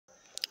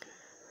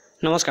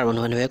নমস্কাৰ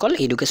বন্ধু-বান্ধৱীসকল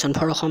education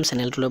for Assam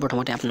চেনেলটোলৈ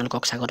প্ৰথমতে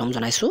আপোনালোকক স্বাগতম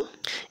জনাইছোঁ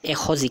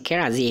 100 জিকেৰ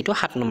আজি এইটো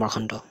 7 নম্বৰ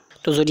খণ্ড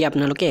তো যদি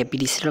আপোনালোকে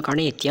APDCL ৰ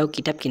কাৰণে এতিয়াও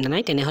কিতাপ কিনা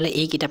নাই তেনেহলে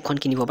এই কিতাপখন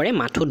কিনিব পাৰে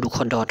মাত্ৰ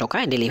 210 টকা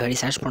ডেলিভাৰী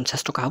চাৰ্জ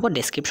 50 টকা হ'ব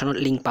ডেসক্ৰিপচনত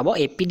লিংক পাব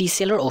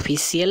APDCL ৰ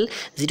অফিচিয়েল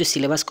যেটো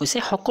সিলেবাস কৈছে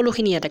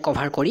সকলোখিনি ইয়াতে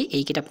কভাৰ কৰি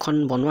এই কিতাপখন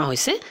বনোৱা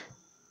হৈছে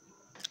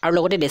আৰু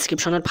লগতে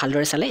ডেসক্ৰিপচনত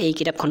ভালদৰে চালে এই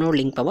কিতাপখনৰ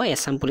লিংক পাব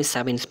এছাম পুলিচ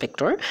সাব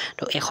ইন্সপেক্টৰ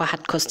তো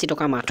 167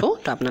 টকা মাথো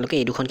তো আপোনালোকে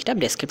এই দুখন কিতাপ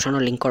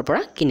ডেসক্ৰিপচনৰ লিংকৰ পৰা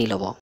কিনি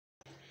ল'ব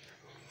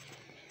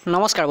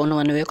নমস্কাৰ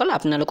বন্ধু-বান্ধৱীসকল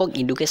আপোনালোকক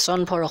এডুকেশ্যন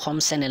ফৰ অসম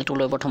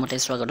চেনেলটোলৈ প্ৰথমতে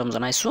স্বাগতম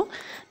জনাইছোঁ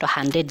তো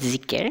 100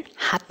 জিকেৰ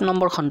 7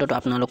 নম্বৰ খণ্ডটো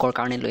আপোনালোকৰ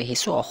কাৰণে লৈ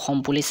আহিছোঁ Assam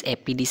police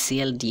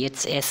APDCL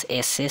DHS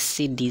SSC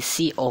DC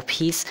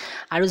office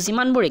আৰু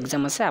যিমানবোৰ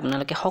এক্সাম আছে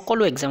আপোনালোকে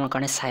সকলো এক্সামৰ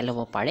কাৰণে চাই ল'ব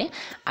পাৰে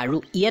আৰু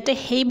ইয়াতে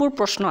সেইবোৰ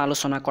প্ৰশ্ন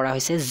আলোচনা কৰা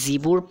হৈছে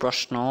যিবোৰ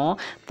প্ৰশ্ন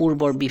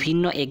পূৰ্বৰ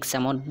বিভিন্ন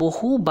এক্সামত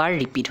বহুবাৰ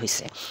ৰিপিট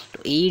হৈছে তো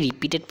এই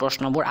ৰিপিটেড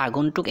প্ৰশ্নবোৰ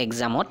আগন্তুক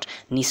এক্সামত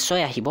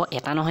নিশ্চয় আহিব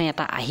এটা নহয়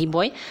এটা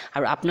আহিবই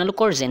আৰু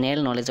আপোনালোকৰ জেনেৰেল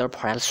নলেজৰ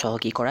ভৰাল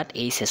সহকি কৰাত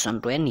এই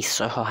সেশনটোৱে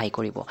নিশ্চয় সহায়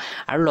কৰিব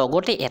আৰু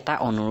লগতে এটা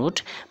অনুৰোধ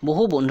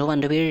বহু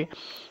বন্ধু-বান্ধৱীৰ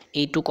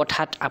এইটো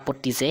কথাত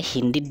আপত্তি যে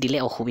হিন্দীত দিলে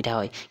অসুবিধা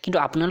হয় কিন্তু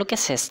আপোনালোকে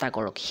চেষ্টা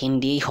কৰক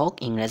হিন্দী হোক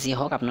ইংৰাজী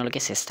হোক আপোনালোকে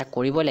চেষ্টা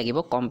কৰিব লাগিব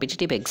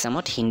কম্পিটিটিভ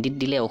এক্সামত হিন্দীত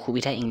দিলে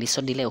অসুবিধা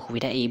ইংলিছত দিলে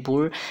অসুবিধা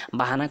এইবোৰ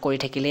বাহানা কৰি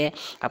থাকিলে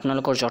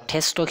আপোনালোকৰ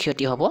যথেষ্ট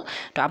ক্ষতি হ'ব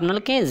তো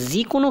আপোনালোকে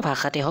যিকোনো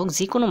ভাষাতে হোক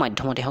যিকোনো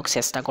মাধ্যমতে হোক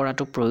চেষ্টা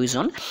কৰাটো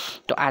প্ৰয়োজন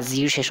তো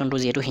আজিৰ সেশনটো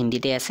যেটো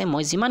হিন্দীতে আছে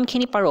মই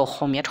যিমানখিনি পাৰো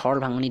অসমীয়াত হৰল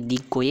ভাঙনি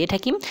দিক গৈয়ে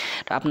থাকিম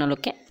তো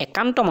আপোনালোকে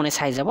একান্ত মনে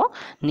চাই যাব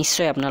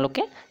নিশ্চয়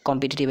আপোনালোকে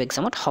কম্পিটিটিভ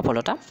এক্সামত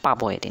সফলতা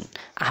পাব এদিন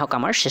আহক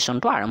আমাৰ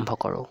সেশনটো আৰম্ভ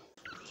কৰো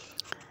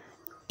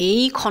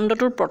এই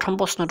খণ্ডটোৰ প্ৰথম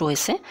প্ৰশ্নটো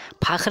হৈছে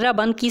ভাখৰা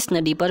বান্ধ কিছ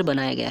নদী पर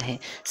बनाया गया है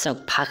সব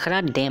ভাখৰা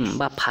ড্যাম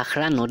বা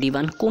ভাখৰা নদী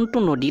বান্ধ কোনটো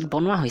নদীত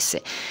বনোৱা হৈছে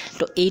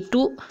তো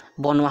এইটো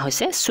বনোৱা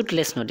হৈছে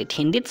সুটলেছ নদীত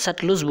হিন্দীত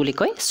সটলুজ বুলি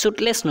কয়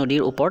সুটলেছ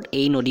নদীৰ ওপৰত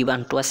এই নদী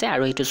বান্ধটো আছে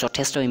আৰু এইটো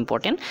যথেষ্ট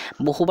ইম্পৰ্টেন্ট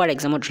বহুবাৰ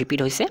এক্সামত ৰিপিট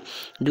হৈছে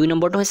 2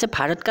 নম্বৰটো হৈছে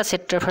ভাৰত কা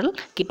ক্ষেত্ৰফল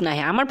কিতনা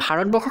है আমাৰ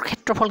ভাৰতবৰ্ষৰ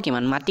ক্ষেত্ৰফল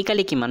কিমান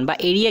মাটিকালি কিমান বা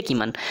এৰিয়া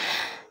কিমান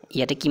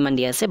ইয়াতে কিমান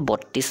দিয়া আছে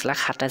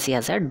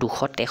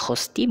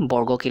 32,87,263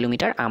 বৰ্গ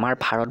কিলোমিটাৰ আমাৰ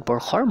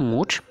ভাৰতবৰ্ষৰ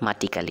মুঠ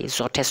মাটিকালি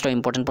যথেষ্ট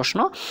ইম্পৰ্টেন্ট প্ৰশ্ন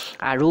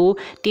আৰু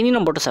 3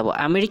 নম্বৰটো চাব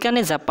আমেৰিকা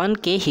ने जापान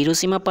के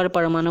हिरोशिमा पर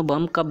परमाणु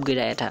बम कब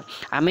गिराया था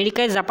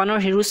আমেৰিকাই জাপানৰ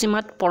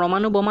হিৰোশিমাত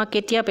পৰমাণু বোমা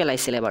কেতিয়া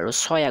পেলাইছিলে বাৰু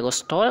 6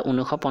 আগষ্ট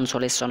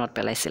 1945 চনত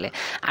পেলাইছিলে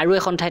আৰু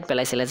এখন ঠাইত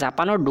পেলাইছিলে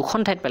জাপানৰ দুখন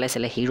ঠাইত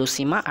পেলাইছিলে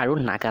হিৰোশিমা আৰু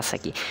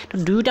নাগাসাকি তো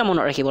দুয়োটা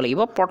মনত ৰাখিব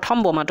লাগিব প্ৰথম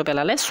বোমাটো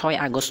পেলালে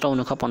 6 আগষ্ট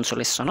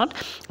 1945 চনত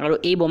আৰু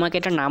এই বোমা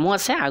কেইটাৰ নামো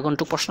আছে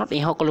আগন্তুক প্ৰশ্ন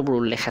এই সকলোবোৰ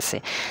উল্লেখ আছে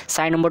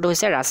 4 নম্বৰটো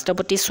হৈছে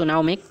ৰাষ্ট্ৰপতি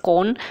চুনাও মে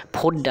কোন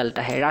ভোট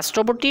ডালতা है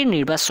ৰাষ্ট্ৰপতিৰ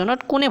নিৰ্বাচনত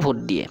কোনে ভোট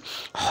দিয়ে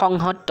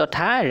সংসদ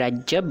তথা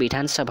ৰাজ্য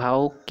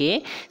বিধানসভাও কে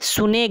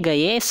চুনে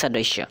গয়ে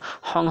সদস্য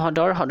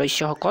সংসদৰ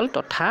সদস্যসকল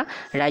তথা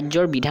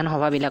ৰাজ্যৰ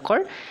বিধানসভা বিলাকৰ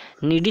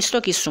নিৰ্দিষ্ট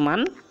কিছুমান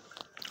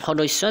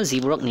সদস্য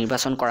যিবোৰক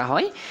নিৰ্বাচন কৰা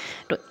হয়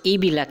তো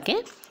এইবিলাকে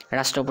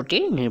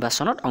राष्ट्रपतिर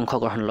निर्वाचनत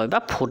अंशग्रहण लय बा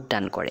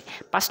भोटदान करे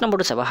 5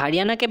 নম্বৰটো চাব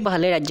হাৰিয়ানা के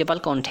पहले राज्यपाल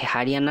कोन थे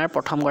हारियानार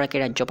प्रथम गराकी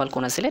राज्यपाल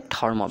कोन आছিলে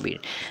ধৰ্মবীৰ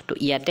তো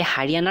ইয়াতে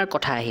হাৰিয়ানাৰ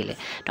কথা আহিলে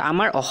তো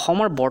আমাৰ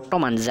অসমৰ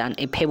বৰ্তমান জান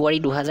ফেব্ৰুৱাৰী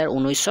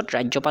 2019ত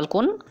राज्यपाल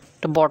কোন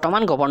তো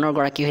বৰ্তমান গভৰ্ণৰ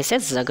গৰাকী হৈছে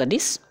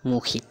জগদীশ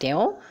মুখী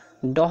তেওঁ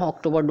 10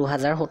 অক্টোবৰ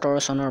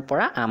 2017 চনৰ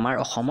পৰা আমাৰ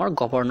অসমৰ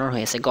গভৰ্ণৰ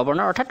হৈ আছে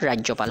গভৰ্ণৰ অৰ্থাৎ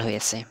राज्यपाल হৈ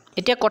আছে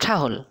এতিয়া কথা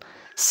হল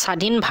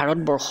স্বাধীন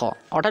ভাৰতবৰ্ষ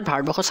অৰ্থাৎ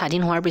ভাৰতবৰ্ষ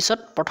স্বাধীন হোৱাৰ পিছত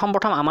প্ৰথম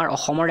আমাৰ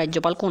অসমৰ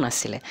ৰাজ্যপাল কোন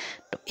আছিল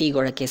তো এই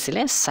গৰাকী আছিল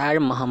ছাৰ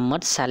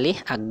মোহাম্মদ সালেহ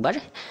আকবৰ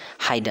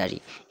হায়দাৰী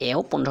এও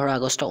 15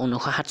 আগষ্ট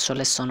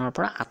 1947 চনৰ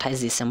পৰা 28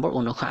 ডিসেম্বৰ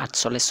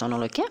 1948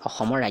 চনলৈকে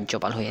অসমৰ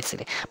ৰাজ্যপাল হৈ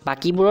আছিল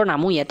বাকিবোৰৰ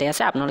নামো ইয়াতে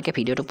আছে আপোনালোকে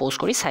ভিডিওটো প'ষ্ট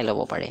কৰি চাই ল'ব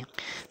পাৰে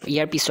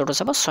ইয়াৰ পিছৰটো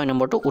চাব 6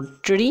 নম্বৰটো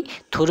উত্তৰী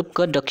ধ্ৰুৱ ক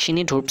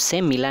দক্ষিণী ধ্ৰুৱ से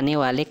मिलाने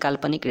वाले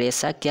काल्पनिक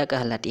रेखा क्या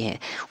कहलाती है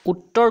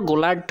উত্তৰ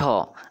গোলাৰ্ধ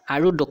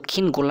আৰু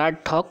দক্ষিণ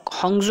গোলাৰ্ধক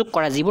সংযোগ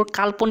কৰা যিবোৰ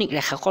কাল্পনিক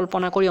ৰেখা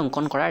কল্পনা কৰি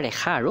অঙ্কন কৰা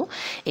ৰেখা আৰু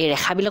এই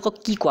ৰেখাবিলাকক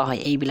কি কোৱা হয়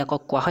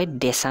এইবিলাকক কোৱা হয়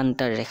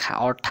দেশান্তৰ ৰেখা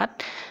অৰ্থাৎ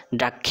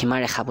দ্ৰাঘিমা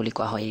ৰেখা বুলি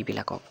কোৱা হয়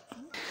এইবিলাকক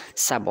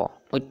চাব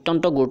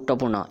অত্যন্ত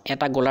গুৰুত্বপূৰ্ণ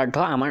এটা গোলাৰ্ধ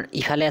আমাৰ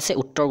ইফালে আছে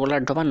উত্তৰ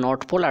গোলাৰ্ধ বা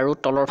নৰ্থ পোল আৰু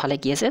তলৰ ফালে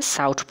কি আছে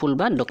সাউথ পোল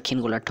বা দক্ষিণ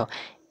গোলাৰ্ধ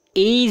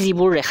এই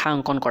যিবোৰ ৰেখা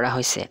অঙ্কন কৰা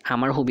হৈছে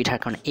আমাৰ সুবিধাৰ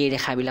কাৰণে এই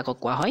ৰেখাবিলাকক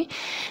কোৱা হয়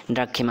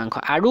দ্ৰাঘিমাংশ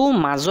আৰু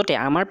মাজতে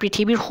আমাৰ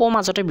পৃথিৱীৰ সো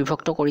মাজতে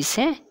বিভক্ত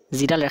কৰিছে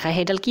যিডাল ৰেখা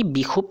সেইডাল কি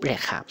বিক্ষুপ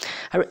ৰেখা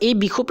আৰু এই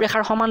বিক্ষুপ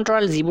ৰেখাৰ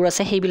সমান্তৰাল যিবোৰ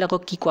আছে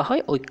সেইবিলাকক কি কোৱা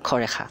হয় অক্ষ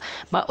ৰেখা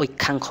বা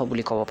অক্ষাংশ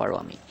বুলি ক'ব পাৰো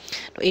আমি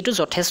তো এইটো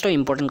যথেষ্ট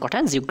ইম্পৰ্টেন্ট কথা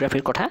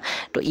জিওগ্ৰাফিৰ কথা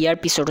তো ইয়াৰ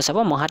পিছৰটো চাব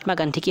মহাত্মা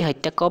গান্ধী কি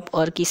হত্যা কব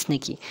और किसने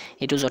की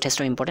এইটো যথেষ্ট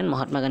ইম্পৰ্টেন্ট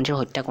মহাত্মা গান্ধীৰ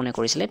হত্যা কোনে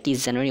কৰিছিলে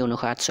 30 জানুৱাৰী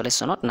 1948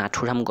 চনত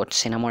নাথুৰাম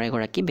গডছে নামৰ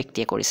এগৰাকী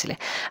ব্যক্তিয়ে কৰিছিলে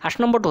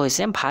 8 নম্বৰটো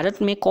হৈছে ভাৰত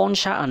মে कौन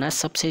सा अनाज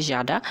सबसे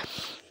ज्यादा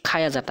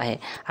খায়া जाता है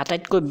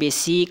আটাইতকৈ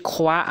বেছি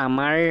খোৱা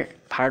আমাৰ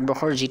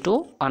ভাৰতবৰ্ষৰ যেটো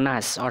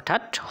অনাজ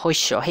অৰ্থাৎ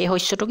শস্য সেই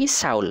শস্যটো কি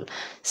চাউল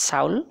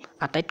চাউল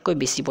আটাইতকৈ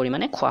বেছি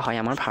পৰিমাণে খোৱা হয়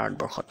আমাৰ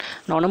ভাৰতবৰ্ষত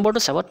 9 নম্বৰটো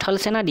চাব থল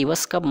সেনা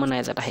দিৱস কব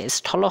মনায়া जाता है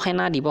স্থল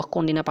সেনা দিৱস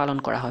কোন দিনা পালন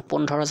কৰা হয়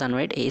 15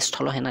 জানুৱাৰীত এই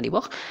স্থল সেনা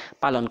দিৱস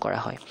পালন কৰা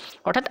হয়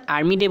অৰ্থাৎ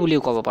আৰ্মি ডে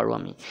বুলিও ক'ব পাৰো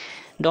আমি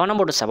 10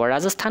 नंबर चाबो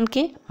राजस्थान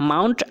के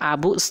माउंट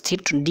आबू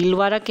स्थित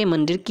दिलवारा के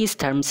मंदिर किस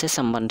धर्म से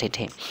संबंधित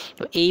है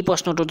तो এই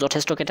প্রশ্নটো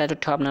যথেষ্ট কেটা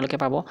তথ্য আপোনালোকে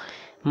পাব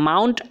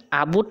মাউন্ট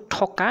আবুত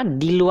থকা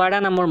দিলৱাৰা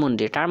নামৰ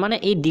মন্দিৰ তাৰ মানে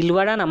এই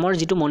দিলৱাৰা নামৰ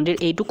যেটো মন্দিৰ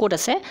এইটো কোট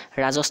আছে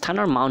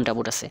ৰাজস্থানৰ মাউন্ট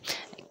আবুত আছে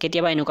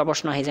কেতিয়াবা এনেকুৱা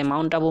প্ৰশ্ন আহে যে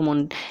মাউন্ট আবু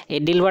এই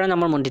দিলৱাৰা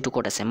নামৰ মন্দিৰটো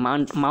কোট আছে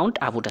মাউন্ট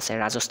আবুত আছে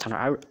ৰাজস্থানৰ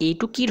আৰু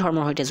এইটো কি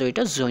ধৰ্মৰ সৈতে জড়িত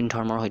জৈন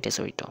ধৰ্মৰ সৈতে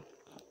জড়িত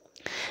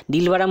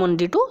দিলৱাৰা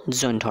মন্দিৰটো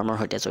জৈন ধৰ্মৰ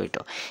সৈতে জড়িত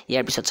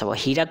ইয়াৰ পিছত চাব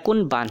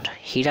হীৰাকুণ্ড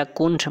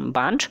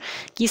বান্ধ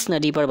কিছ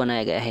নদী पर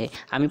बनाया गया है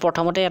আমি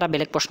প্ৰথমতে এটা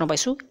বেলেগ প্ৰশ্ন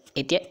পাইছো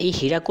এতিয়া এই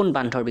হীৰাকুণ্ড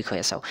বান্ধৰ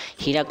বিষয়ে চাও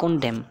হীৰাকুণ্ড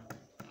ডেম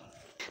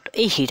তো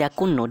এই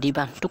হীৰাকুণ্ড নদী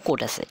বান্ধটো কোট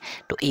আছে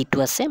তো এইটো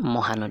আছে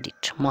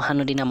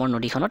মহানদী নামৰ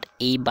নদীখনত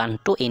এই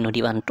বান্ধটো এই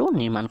নদী বান্ধটো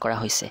নিৰ্মাণ কৰা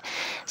হৈছে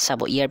চাব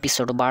ইয়াৰ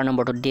পিছত 12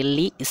 নম্বৰটো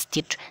দিল্লী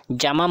স্থিত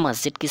জামা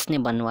মছজিদ কিসনে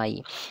बनवाई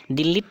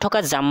দিল্লীত থকা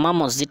জামা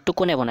মছজিদটো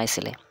কোনে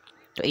বনাইছিলে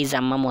তো এই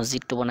জামা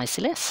মছজিদটো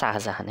বনাইছিলে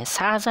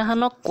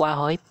শাহজাহানক কোৱা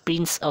হয়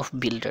প্ৰিন্স অফ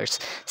বিল্ডাৰ্স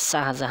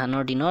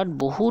শাহজাহানৰ দিনত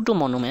বহুতো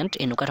মনুমেন্ট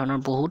এনেকুৱা ধৰণৰ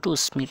বহুতো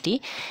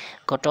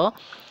স্মৃতিগত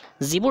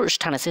যিবোৰ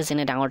স্থান আছে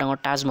যেনে ডাঙৰ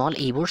তাজমহল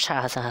এইবোৰ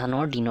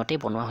শাহজাহানৰ দিনতে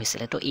বনোৱা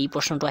হৈছিল তো এই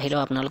প্ৰশ্নটো আহিলে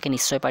আপোনালোকে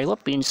নিশ্চয় পাৰিব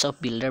প্ৰিন্স অফ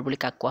বিল্ডাৰ বুলি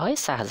কাক কোৱা হয়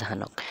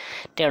শাহজাহানক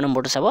 13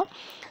 নম্বৰটো চাব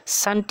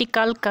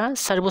শান্তিকাল কা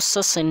সৰ্বোচ্চ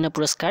সৈন্য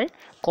পুৰস্কাৰ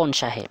কোন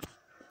সা হে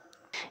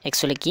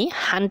एक्चुअली কি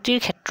শান্তিৰ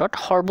ক্ষেত্ৰত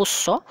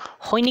সৰ্বোচ্চ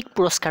সৈনিক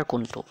পুৰস্কাৰ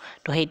কোনটো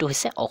তো হেইটো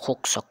হৈছে অশোক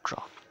চক্ৰ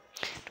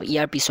তো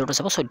ইয়াৰ পিছৰটো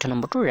চাব 14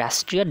 নম্বৰটো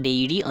ৰাষ্ট্ৰীয়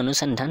ডেইৰী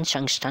অনুসন্ধান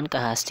সংস্থান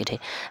কহা স্থিত হে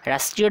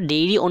ৰাষ্ট্ৰীয়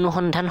ডেইৰী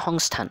অনুসন্ধান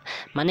সংস্থান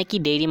মানে কি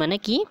ডেইৰী মানে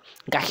কি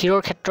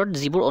গাখীৰৰ ক্ষেত্ৰত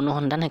যিবোৰ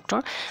অনুসন্ধান হেক্টৰ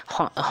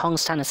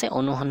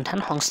অনুসন্ধান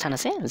সংস্থান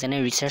আছে যেনে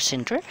ৰিচাৰ্চ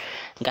চেণ্টাৰ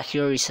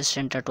গাখীৰৰ ৰিচাৰ্চ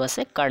চেণ্টাৰটো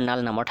আছে কাৰ্নাল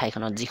নামৰ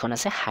ঠাইখনত যিখন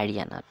আছে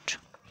হাৰিয়ানাত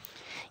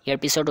यार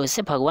पिछड़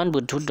होइसे भगवान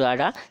बुद्ध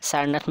द्वारा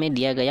सारनाथ में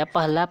दिया गया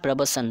पहला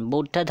प्रवचन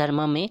बौद्ध धर्म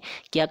में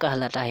क्या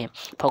कहलाता है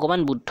भगवान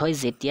बुद्धई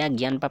जेतिया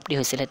ज्ञान प्राप्ति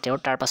হৈছিলে তেওঁৰ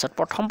তাৰ পাছত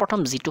প্ৰথম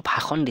যিটো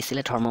ভাষণ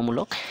দিছিলে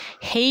ধৰ্মমূলক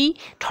সেই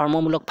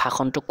ধৰ্মমূলক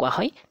ভাষণটো কোৱা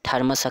হয়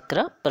ধৰ্মচক্ৰ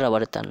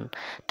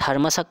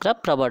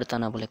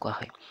প্ৰৱৰ্তন বুলি কোৱা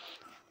হয়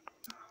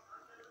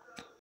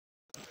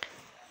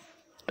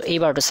तो এই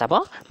বাৰটো চাব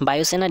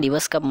বায়ুসেনা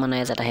দিৱস কব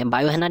মনাया जाता है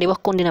বায়ুসেনা দিৱস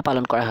কোন দিনা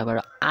পালন কৰা হয়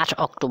বাৰু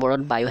 8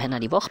 অক্টোবৰত বায়ুসেনা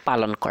দিৱস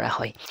পালন কৰা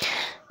হয়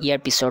ইয়াৰ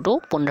পিছতো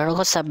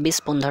 1526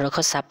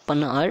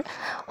 1556 और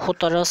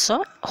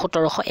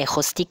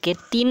 1761 के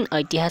 3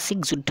 ऐतिहासिक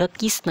युद्ध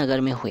किस नगर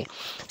में हुए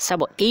सब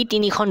এই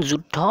তিনিখন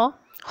যুদ্ধ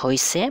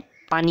হৈছে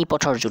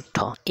পানিপথৰ যুদ্ধ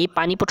এই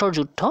পানিপথৰ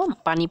যুদ্ধ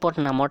পানিপথ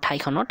নামৰ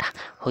ঠাইখনত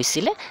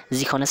হৈছিল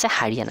যিখন আছে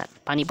হাৰিয়ানাত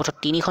পানিপথৰ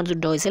তিনিখন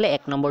যুদ্ধ হৈছিল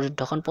এক নম্বৰ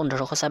যুদ্ধখন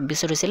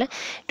 1526 হৈছিল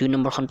দুই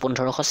নম্বৰখন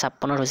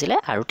 1556 হৈছিল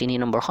আৰু তিনি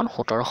নম্বৰখন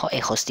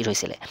 1761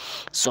 হৈছিল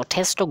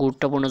যথেষ্ট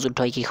গুৰুত্বপূৰ্ণ যুদ্ধ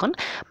এইখন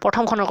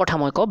প্ৰথমখনৰ কথা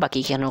মই কও বাকি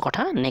কিখনৰ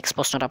কথা নেক্সট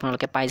প্ৰশ্নত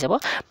আপোনালোকে পাই যাব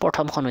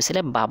প্ৰথমখন হৈছিল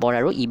বাবৰ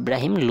আৰু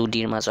ইব্ৰাহিম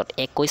লোডিৰ মাজত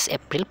 21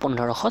 এপ্ৰিল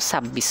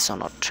 1526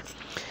 চনত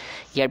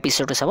यार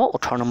पिछड़ सब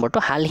 18 नंबर तो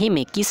हाल ही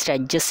में किस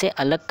राज्य से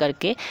अलग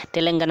करके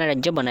तेलंगाना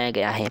राज्य बनाया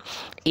गया है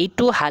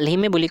এইটো हाल ही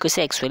में बोली कैसे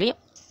एक्चुअली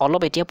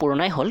অলপ এতিয়া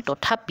পুৰণাই হল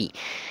তথাপি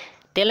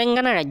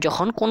তেলেঙ্গানা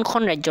ৰাজ্যখন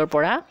কোনখন ৰাজ্যৰ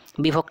পৰা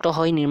বিভক্ত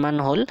হৈ নিৰ্মাণ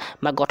হল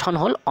বা গঠন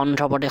হল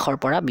অন্ধ্ৰ প্ৰদেশৰ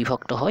পৰা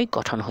বিভক্ত হৈ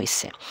গঠন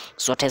হৈছে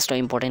যথেষ্ট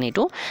ইম্পৰ্টেন্ট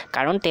এটো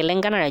কাৰণ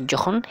তেলেঙ্গানা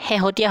ৰাজ্যখন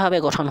হেহতিয়াভাৱে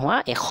গঠন হোৱা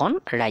এখন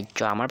ৰাজ্য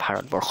আমাৰ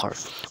ভাৰতবৰ্ষৰ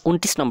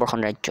 29 নম্বৰখন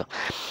ৰাজ্য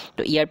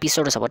তো ইয়াৰ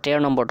পিছৰ চাব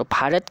 13 নম্বৰটো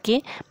ভাৰত के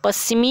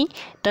पश्चिमी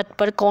तट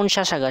पर कौन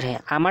सा सागर है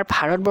আমাৰ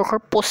ভাৰতবৰ্ষৰ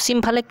পশ্চিম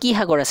ফালে কি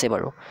সাগৰ আছে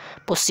বাৰু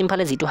পশ্চিম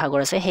ফালে যিটো সাগৰ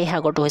আছে সেই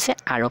সাগৰটো হৈছে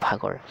আৰব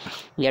সাগৰ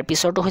ইয়াৰ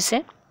পিছৰটো হৈছে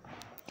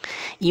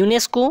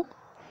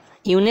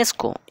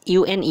यूनेस्को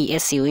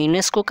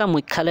का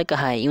मुख्यालय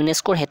कहाँ है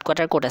यूनेस्कोर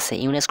हेडक्वार्टर कोट আছে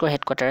यूनेस्कोर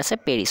हेडक्वार्टर আছে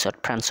पेरिसत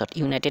फ्रांसत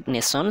United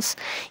Nations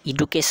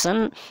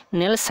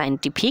educational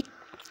scientific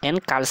and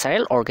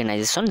cultural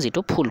organisation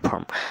जितो फुल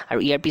फॉर्म और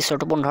यार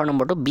पिछरतो 15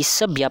 नंबर तो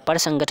विश्व व्यापार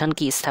संगठन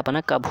की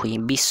स्थापना कब हुई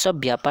विश्व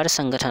व्यापार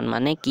संगठन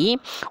माने कि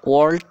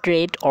वर्ल्ड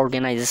ट्रेड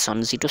ऑर्गेनाइजेशन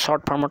जितो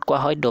शॉर्ट फॉर्मत कोৱা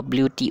হয়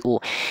WTO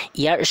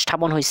यार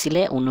स्थापन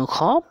হৈছিলে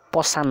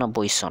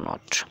 1995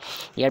 सनत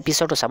यार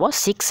पिछरतो চাব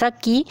शिक्षा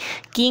की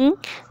किंग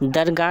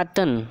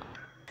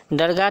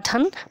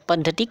दरगाथन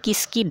पद्धति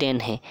किसकी देन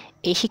है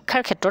এই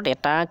শিক্ষাৰ ক্ষেত্ৰত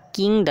এটা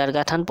কিং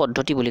দৰগাথন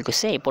পদ্ধতি বুলি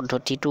কৈছে এই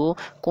পদ্ধতিটো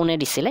কোনে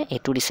দিছিলে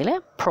এটো দিছিলে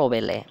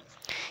ফ্ৰবেলে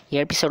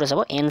ইয়াৰ পিছৰ যাব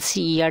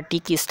NCERT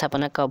কি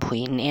স্থাপনা কব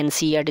হৈ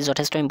NCERT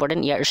যথেষ্ট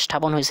ইম্পৰ্টেন্ট ইয়াৰ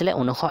স্থাপন হৈছিল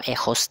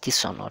 1961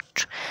 সনত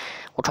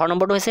 18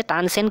 নম্বৰটো হৈছে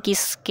তানসেন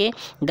কিসকে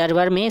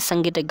দৰবাৰ মে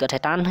সংগীতজ্ঞ थे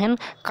তানসেন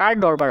কাৰ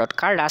দৰবাৰত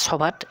কাৰ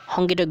ৰাজসভাত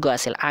সংগীতজ্ঞ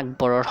আছিল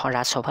আকবৰৰ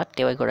ৰাজসভাত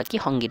তেওঁ এগৰাকী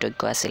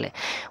সংগীতজ্ঞ আছিল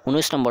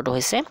 19 নম্বৰটো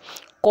হৈছে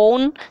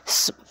কোন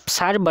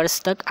 4 वर्ष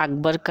तक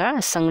अकबर का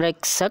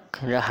संरक्षक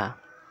रहा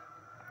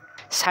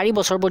 4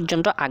 বছৰ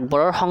পৰ্যন্ত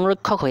আকবৰৰ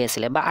সংৰক্ষক হৈ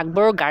আছিল বা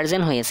আকবৰৰ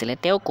গাৰ্জেন হৈ আছিল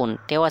তেওঁ কোন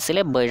তেওঁ আছিল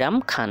বৈৰাম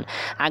খান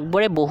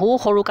আকবৰে বহু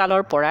সৰু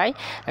কালৰ পৰাই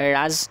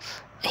ৰাজ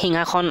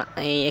সিংহাসন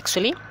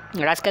একচুয়ালি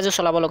ৰাজকাৰ্য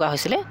চলাব লগা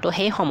হৈছিল তো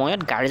সেই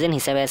সময়ত গাৰ্জেন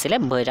হিচাপে আছিল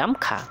বৈৰাম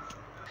খা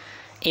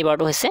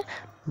এইবাৰটো হৈছে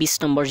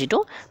 20 নম্বৰ যেটো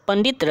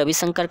পণ্ডিত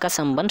ৰবিশংকৰ কা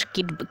সম্বন্ধ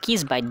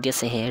কিস বাদ্য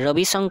से है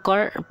ৰবিশংকৰ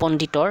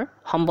পণ্ডিতৰ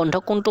সম্বন্ধ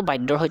কোনটো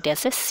বাদ্যৰ হৈতে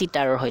আছে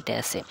সিতাৰৰ হৈতে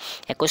আছে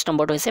 21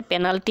 নম্বৰটো হৈছে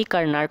পেনাল্টি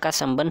কৰ্নাৰ কা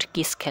সম্বন্ধ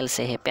কিস খেল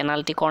से है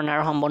পেনাল্টি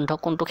কৰ্নাৰৰ সম্বন্ধ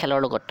কোনটো খেলৰ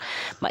লগত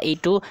বা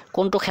এইটো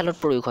কোনটো খেলত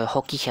প্ৰয়োগ হয়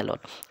হকি খেলত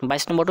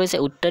 22 নম্বৰটো হৈছে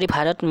উত্তৰী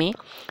ভাৰত মে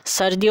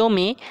सर्दियों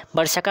में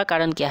वर्षा का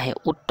कारण क्या है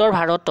उत्तर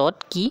भारतत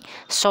की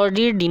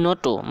सर्दीर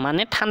दिनतो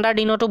माने ঠাণ্ডাৰ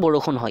দিনতো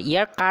বৰষুণ হয়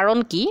ইয়াৰ কাৰণ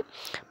কি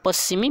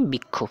পশ্চিমী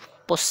বিক্ষোভ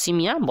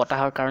পশ্চিমীয়া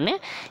বতাহৰ কাৰণে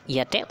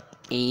ইয়াতে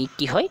এই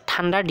কি হয়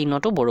ঠাণ্ডাৰ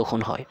দিনতো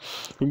বৰষুণ হয়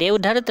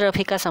দেওধৰ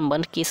ট্ৰফি কা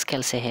সম্বন্ধ কিস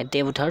খেল से है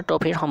দেওধৰ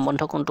ট্ৰফিৰ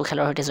সম্বন্ধ কোনটো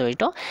খেলৰ হৈতে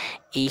জড়িত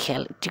এই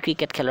খেল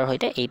ক্ৰিকেট খেলৰ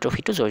হৈতে এই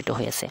ট্ৰফিটো জড়িত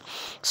হৈ আছে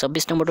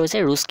 24 নম্বৰটো হৈছে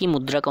ৰুছ কি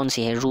মুদ্ৰা কোন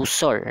সি है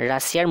ৰুছৰ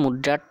ৰাছিয়াৰ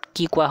মুদ্ৰাত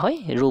কি কোৱা হয়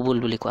ৰুবল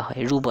বুলি কোৱা হয়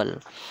ৰুবল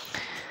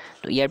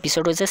তো ইয়াৰ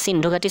পিছত হৈছে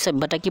সিন্ধু ঘাটি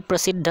সভ্যতা কি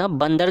প্ৰসিদ্ধ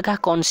বন্দৰগাহ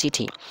কোন সি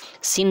থি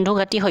সিন্ধু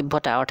ঘাটি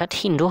সভ্যতা অৰ্থাৎ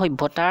সিন্ধু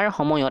সভ্যতাৰ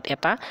সময়ত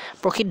এটা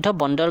প্ৰসিদ্ধ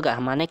বন্দৰগাহ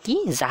মানে কি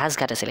জাহাজ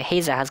ঘাট আছিল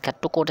সেই জাহাজ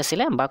ঘাটটো কোট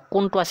আছিল বা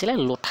কোনটো আছিল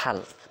লোথাল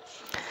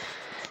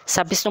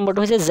 26 নম্বৰটো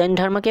হৈছে জৈন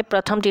ধৰ্মকে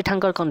প্ৰথম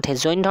তীৰ্থংকৰ কোন থে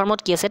জৈন ধৰ্মত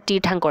কি আছে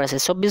তীৰ্থংকৰ আছে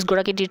 24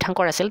 গৰাকী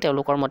তীৰ্থংকৰ আছিল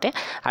তেওঁলোকৰ মতে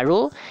আৰু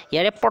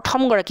ইয়াৰে প্ৰথম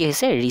গৰাকী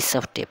হৈছে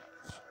ঋষভদেৱ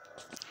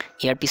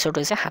ইয়াৰ পিছত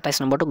হৈছে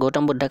 27 নম্বৰটো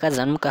গৌতম বুদ্ধ কা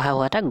জন্ম কহা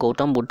हुआ था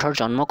গৌতম বুদ্ধৰ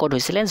জন্ম ক'ত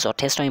হৈছিল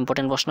যথেষ্ট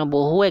ইম্পৰ্টেন্ট প্ৰশ্ন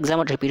বহু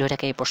এক্সামত ৰিপিট হৈ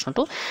থাকে এই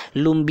প্ৰশ্নটো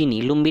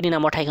লুম্বিনী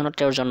নামৰ ঠাইখনত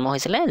তেওঁৰ জন্ম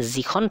হৈছিল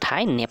যিখন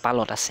ঠাই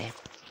নেপালত আছে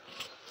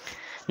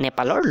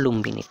নেপালৰ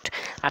লুম্বিনীত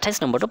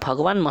 28 নম্বৰটো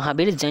ভগৱান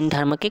মহাবীৰ জৈন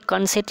ধৰ্মকে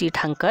কौन से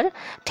तीर्थंकर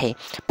थे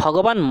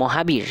ভগৱান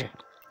মহাবীৰ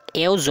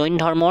এও জৈন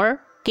ধৰ্মৰ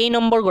কেই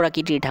নম্বৰ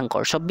গৰাকী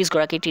তীৰ্থংকৰ 24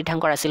 গৰাকী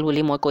তীৰ্থংকৰ আছিল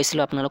বুলি মই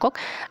কৈছিলো আপোনালোকক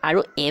আৰু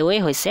এওয়ে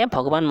হৈছে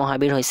ভগৱান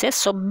মহাবীৰ হৈছে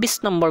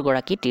 24 নম্বৰ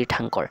গৰাকী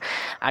তীৰ্থংকৰ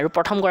আৰু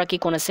প্ৰথম গৰাকী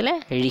কোন আছিল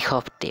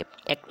ঋষভদেৱ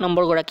 1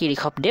 নম্বৰ গৰাকী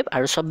ঋষভদেৱ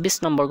আৰু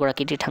 24 নম্বৰ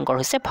গৰাকী তীৰ্থংকৰ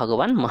হৈছে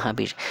ভগৱান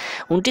মহাবীৰ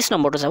 29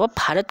 নম্বৰটো যাব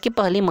ভাৰত কি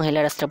পহলি মহিলা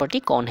ৰাষ্ট্ৰপতি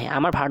কোন হে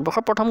আমাৰ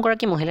ভাৰতবৰ্ষৰ প্ৰথম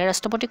গৰাকী মহিলা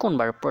ৰাষ্ট্ৰপতি কোন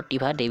বাৰ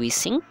প্ৰতিভা দেৱী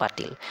সিং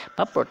পাটিল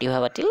বা প্ৰতিভা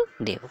পাটিল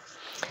দেৱ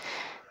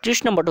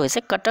 30 নম্বৰটো হৈছে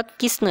কটক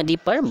কিস নদী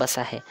पर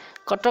बसा है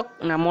কটক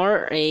নামৰ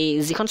এই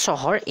যিখন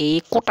চহৰ এই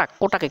কোটাক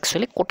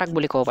একচুয়ালি কোটাক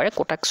বুলি ক'ব পাৰে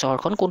কোটাক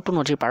চহৰখন কোনটো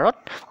নদীৰ পাৰত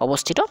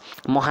অৱস্থিত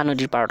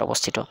মহানদীৰ পাৰত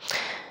অৱস্থিত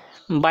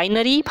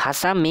বাইনাৰী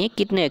ভাষা মে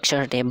কিতনে অক্ষৰ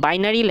থাকে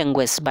বাইনাৰী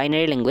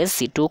ল্যাঙ্গুৱেজ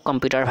যেটো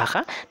কম্পিউটাৰ ভাষা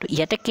তো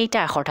ইয়াতে কেইটা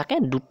আখৰ থাকে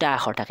দুটা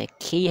আখৰ থাকে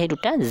সেই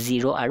দুটা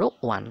 0 আৰু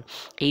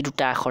 1 এই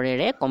দুটা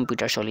আখৰেৰে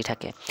কম্পিউটাৰ চলি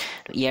থাকে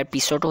তো ইয়াৰ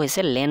পিছৰটো হৈছে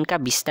লেন কা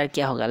বিস্তাৰ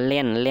কিয়া হোগা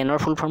লেনৰ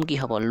ফুল ফৰ্ম কি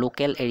হ'ব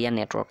লোকেল এৰিয়া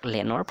নেটৱৰ্ক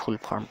লেনৰ ফুল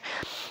ফৰ্ম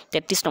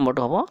 33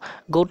 নম্বৰটো হ'ব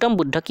গৌতম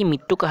বুদ্ধ কি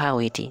মৃত্যু কহা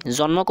হৈতি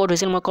জন্ম ক'ত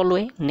হৈছিল মই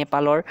ক'লোৱে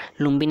নেপালৰ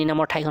লুম্বিনী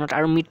নামৰ ঠাইখনত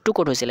আৰু মৃত্যু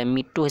ক'ত হৈছিল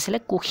মৃত্যু হৈছিল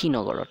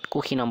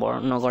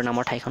কুশীনগৰ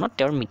নামৰ ঠাইখনত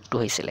তেওঁৰ মৃত্যু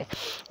হৈছিল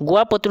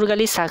গোৱা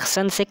পৰ্তুগালী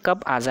শাসন সে কব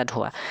আজাদ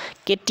হোৱা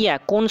কেতিয়া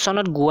কোন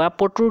চনত গোৱা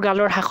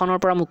পৰ্তুগালৰ শাসনৰ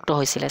পৰা মুক্ত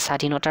হৈছিল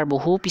স্বাধীনতাৰ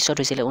বহু পিছত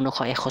হৈছিল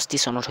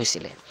 1961 চনত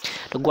হৈছিল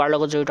তো গোৱাৰ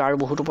লগত জড়িত আৰু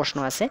বহুতো প্ৰশ্ন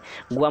আছে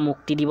গোৱা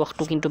মুক্তি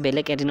দিৱসটো কিন্তু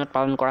বেলেগ এদিনত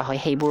পালন কৰা হয়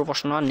সেইবোৰ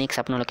প্ৰশ্ন নেক্সট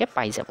আপোনালোকে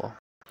পাই যাব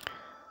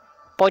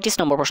 35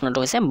 নম্বর प्रश्न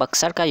तो है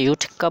बक्सर का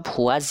युद्ध कब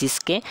हुआ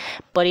जिसके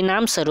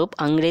परिणाम स्वरूप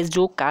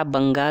अंग्रेजों का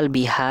बंगाल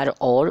बिहार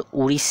और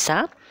उड़ीसा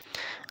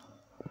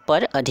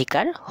पर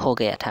अधिकार हो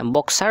गया था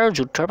बक्सार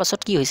যুদ্ধৰ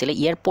পাছত কি হৈছিল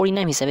ইয়াৰ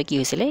পৰিণাম হিচাপে কি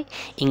হৈছিল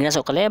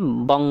ইংৰাজসকলে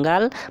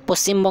বংগাল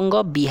পশ্চিম বংগ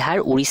বিহাৰ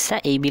উৰিষ্যা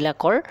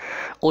এইবিলাকৰ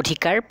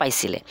অধিকাৰ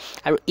পাইছিল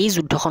আৰু এই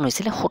যুদ্ধখন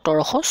হৈছিল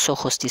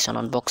 1764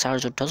 চনত বক্সাৰ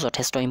যুদ্ধ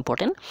যথেষ্ট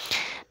ইম্পৰ্টেন্ট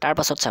তাৰ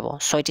পাছত চাব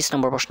 36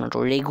 নম্বৰ প্ৰশ্নটো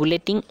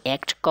ৰেগুলেটিং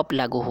এক্ট কব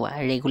লাগু হোৱা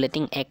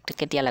ৰেগুলেটিং এক্ট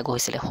কেতিয়া লাগু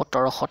হৈছিল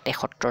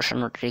 1773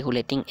 চনত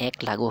ৰেগুলেটিং এক্ট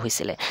লাগু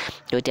হৈছিল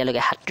তো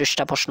এতিয়ালৈকে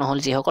 37টা প্ৰশ্ন হল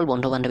যিসকল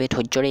বন্ধু বান্ধৱী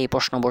ধৈৰ্যৰে এই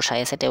প্ৰশ্নবোৰ চাই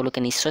আছে তেওঁলোকে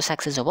নিশ্চয়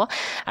সাকসেস হ'ব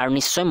আৰু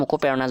নিশ্চয় মোকো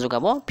প্ৰেৰণা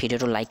যোগাব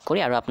ভিডিওটো লাইক কৰি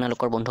আৰু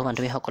আপোনালোকৰ বন্ধু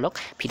বান্ধৱীসকলক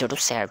ভিডিওটো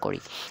শেয়াৰ কৰি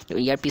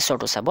ইয়াৰ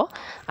পিছৰটো চাব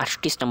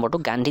 38 নম্বৰটো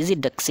গান্ধীজি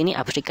দক্ষিণী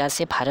আফ্ৰিকা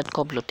সে ভাৰত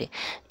কব লতে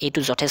এইটো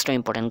যথেষ্ট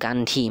ইম্পৰ্টেন্ট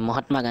গান্ধী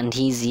মহাত্মা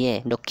গান্ধী জিয়ে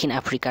দক্ষিণ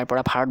আফ্ৰিকাৰ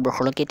পৰা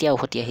ভাৰতবৰ্ষলৈ কেতিয়া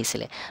উভতি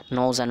আহিছিল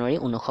 9 জানুৱাৰী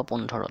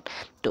 1915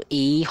 তো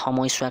এই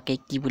সময়ছোৱাকে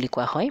কি বুলি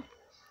কোৱা হয়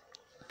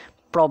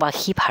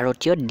প্ৰবাসী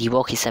ভাৰতীয়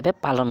দিৱস হিচাপে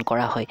পালন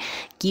কৰা হয়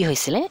কি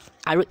হৈছিল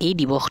আৰু এই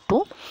দিৱসটো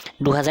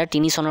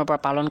 2003 চনৰ পৰা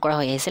পালন কৰা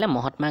হৈ আহিছিল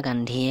মহাত্মা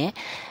গান্ধীয়ে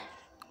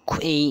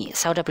এই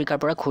সাউথ আফ্ৰিকাৰ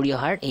পৰা ঘূৰি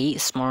অহাৰ এই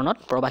স্মৰণত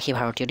প্ৰবাসী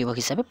ভাৰতীয় দিৱস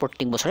হিচাপে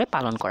প্ৰত্যেক বছৰে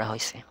পালন কৰা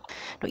হৈছে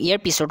তো ইয়াৰ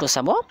পিছৰটো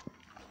চাব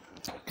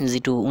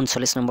যেটো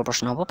 39 নম্বৰ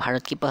প্ৰশ্ন হ'ব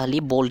ভাৰত কি পহলি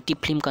বলটি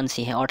ফিল্ম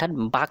কনসি হে অৰ্থাৎ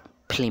বাক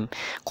ফিল্ম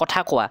কথা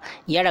কোৱা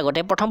ইয়াৰ আগতে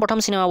প্ৰথম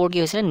চিনেমাবোৰ কি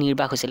হৈছিল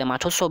নিৰ্বাক হৈছিল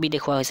মাথো ছবি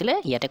দেখুৱা হৈছিল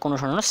ইয়াতে কোনো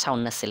ধৰণৰ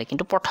সাউন্ড নাছিল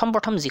কিন্তু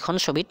প্ৰথম যিখন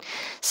ছবিত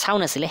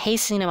সাউন্ড আছিল সেই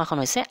সিনেমাখন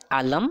হৈছে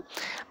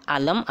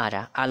আলম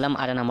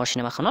আৰা নামৰ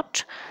সিনেমাখনত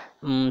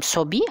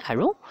ছবি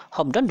আৰু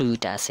শব্দ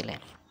দুয়োটা আছিল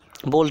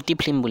बोल्टी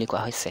फिल्म বুলি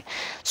কোৱা হৈছে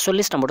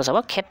 40 নম্বৰটো চাব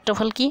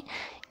ক্ষেত্ৰফল কি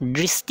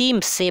দৃষ্টি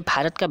से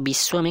भारत का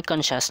विश्व में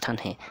कौन सा स्थान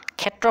है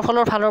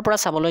ক্ষেত্ৰফলৰ ফালৰ পৰা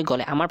চাবলৈ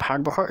গলে আমাৰ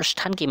ভাৰতবৰ্ষৰ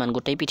স্থান কিমান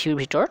গোটেই পৃথিৱীৰ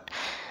ভিতৰত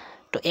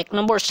তো 1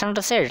 নম্বৰ স্থানত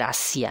আছে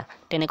ৰাছিয়া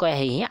তেনেকৈ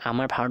আহি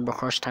আমাৰ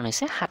ভাৰতবৰ্ষৰ স্থান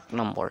হৈছে 7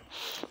 নম্বৰ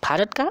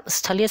भारत का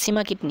स्थलीय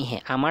सीमा कितनी है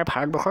আমাৰ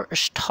ভাৰতবৰ্ষৰ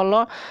স্থল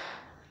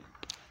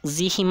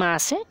যি সীমা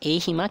আছে এই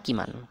সীমা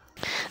কিমান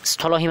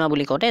স্থলসীমা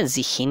বুলি কওঁতে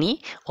যিখিনি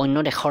অন্য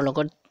দেশৰ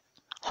লগত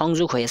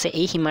সংযোগ হৈ আছে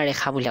এই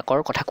সীমাৰেখাবিলাকৰ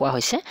কথা কোৱা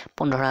হৈছে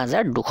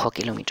 15200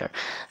 কিলোমিটাৰ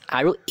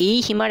আৰু এই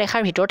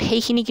সীমাৰেখাৰ ভিতৰত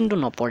সেইখিনি কিন্তু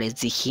নপৰে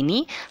যিখিনি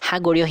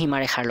সাগৰীয়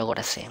সীমাৰেখাৰ লগত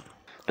আছে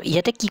তো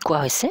ইয়াতে কি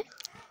কোৱা হৈছে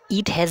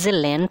It has a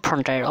land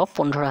frontier of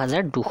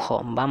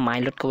 15200 বা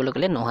মাইলত ক'বলৈ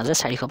গ'লে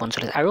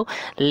 9445 আৰু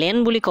লেণ্ড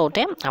বুলি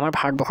কওঁতে আমাৰ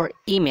ভাৰতবৰ্ষৰ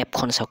এই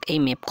মেপখন চাওক এই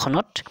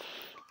মেপখনত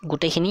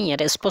গোটেইখিনি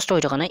ইয়াতে স্পষ্ট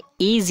হৈ থকা নাই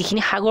এই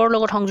যিখিনি সাগৰৰ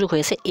লগত সংযোগ হৈ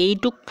আছে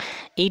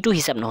এইটো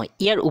হিচাপ নহয়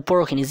ইয়াৰ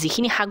ওপৰখিনি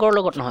যিখিনি সাগৰৰ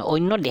লগত নহয়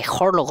অন্য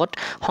দেশৰ লগত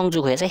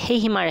সংযোগ হৈ আছে সেই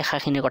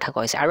সীমাৰেখাখিনিৰ কথা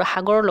কোৱা হৈছে আৰু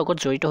সাগৰৰ লগত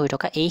জড়িত হৈ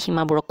থকা এই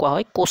সীমাবোৰক কোৱা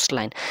হয় কোষ্ট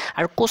লাইন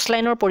আৰু কোষ্ট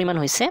লাইনৰ পৰিমাণ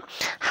হৈছে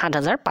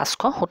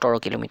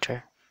 7517 কিলোমিটাৰ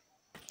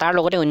তাৰ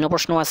লগতে অন্য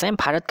প্ৰশ্ন আছে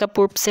ভাৰত কা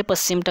পূৰ্ব से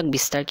पश्चिम तक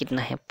विस्तार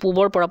कितना है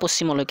পূবৰ পৰা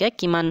পশ্চিমলৈকে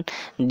কিমান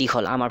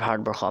দীঘল আমাৰ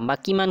ভাৰতবৰ্ষ বা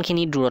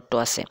কিমানখিনি দূৰত্ব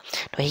আছে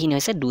তো সেইখিনি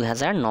হৈছে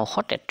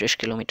 2933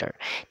 কিলোমিটাৰ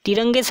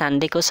तिरंगे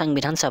झंडे को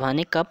संविधान सभा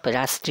ने कब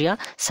राष्ट्रीय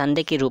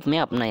झंडे के रूप में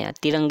अपनाया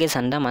तिरंगे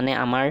झंडा মানে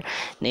আমাৰ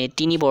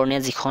তিনি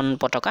বৰ্ণীয় যিখন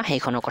পতাকা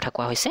সেইখনৰ কথা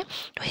কোৱা হৈছে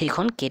তো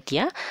সেইখন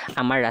কেতিয়া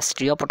আমাৰ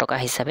ৰাষ্ট্ৰীয় পতাকা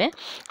হিচাপে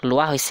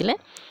লোৱা হৈছিল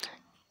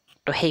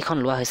তো সেইখন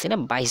লোৱা হৈছিল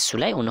 22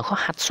 জুলাই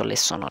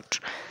 1947 চনত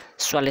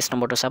 44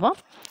 নম্বৰটো চাব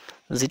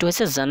जितो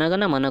है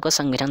जनगण मन को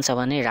संविधान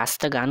सभा ने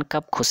राष्ट्रगान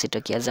कब घोषित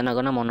किया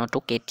जनगण मनटो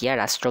केতিয়া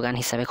राष्ट्रगान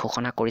हिसापे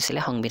घोषणा কৰিছিলে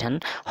সংবিধান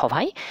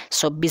সভাই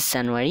 24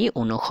 জানুৱাৰী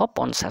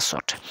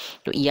 1950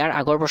 তো ইয়াৰ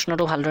আগৰ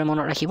প্ৰশ্নটো ভালদৰে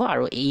মনত ৰাখিব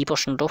আৰু এই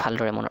প্ৰশ্নটো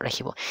ভালদৰে মনত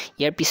ৰাখিব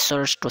ইয়াৰ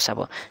পিছৰটো চাব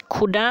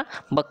খুদা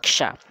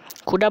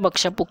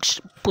বক্সা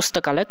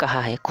পুস্তকালয়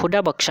কাহা है খুদা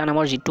বক্সা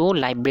নামৰ যিটো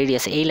লাইব্ৰেৰী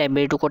আছে এই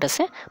লাইব্ৰেৰীটো ক'ত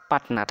আছে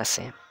পাটনাত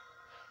আছে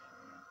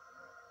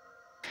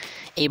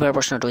এইবাৰ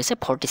প্ৰশ্নটো হৈছে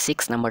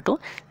 46 নম্বৰটো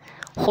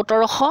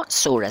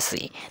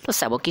 1784 তো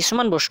চাব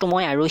কিছুমান বস্তু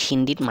মই আৰু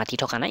হিন্দীত মাতি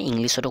থকা নাই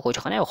ইংলিছতো কৈ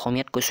থকা নাই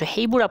অসমীয়াত কৈছো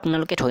সেইবোৰ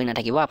আপোনালোকে ধৰি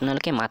নাথাকিব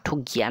আপোনালোকে মাথো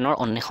জ্ঞানৰ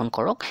অন্বেষণ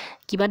কৰক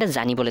কিবা এটা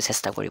জানিবলৈ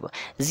চেষ্টা কৰিব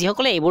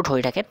যিসকলে এইবোৰ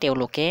ধৰি থাকে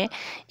তেওঁলোকে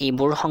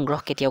এইবোৰ সংগ্ৰহ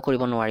কেতিয়াও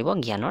কৰিব নোৱাৰিব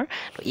জ্ঞানৰ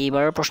তো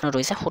এইবাৰৰ প্ৰশ্নটো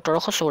হৈছে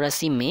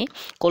 1784 মে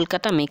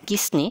কলকাতা মে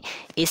কিসনে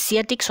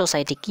এছিয়াটিক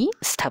সোসাইটি কি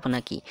স্থাপনা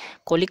কি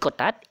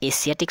কলিকতাত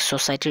এছিয়াটিক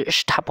সোসাইটিৰ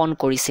স্থাপন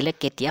কৰিছিলে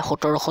কেতিয়া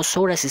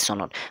 1784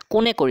 চনত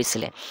কোনে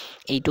কৰিছিলে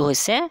এইটো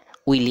হৈছে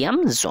উইলিয়াম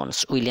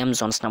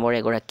জনস নামৰ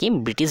এগৰাকী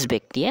ব্ৰিটিছ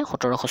ব্যক্তিয়ে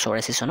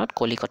 1784 চনত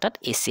কলিকতাত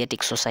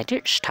এছিয়াটিক সোসাইটিৰ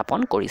স্থাপন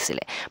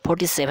কৰিছিলে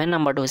 47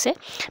 নম্বৰটো হৈছে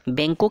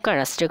বেংকো কা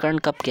ৰাষ্ট্ৰীয়কৰণ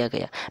কব কিয়া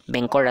গয়া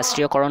বেংকৰ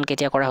ৰাষ্ট্ৰীয়কৰণ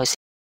কেতিয়া কৰা হৈছে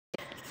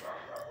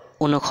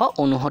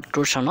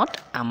 1969 চনত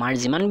আমাৰ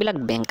যিমানবিলাক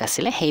বেংক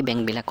আছিল সেই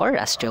বেংকবিলাকৰ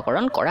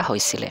ৰাষ্ট্ৰীয়কৰণ কৰা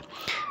হৈছিল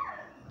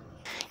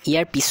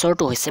ইয়াৰ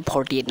পিছৰটো হৈছে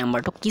 48 नंबर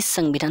किस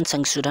संविधान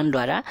संशोधन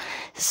द्वारा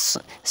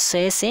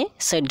 6 से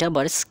 14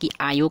 वर्ष की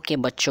आयु के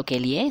बच्चों के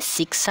लिए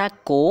शिक्षा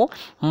को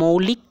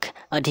मौलिक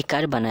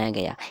अधिकार बनाया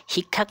गया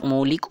शिक्षाक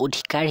मौलिक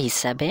अधिकार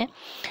हिसाबे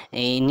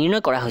निर्णय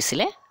কৰা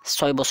হৈছিল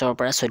 6 বছৰৰ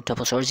পৰা 14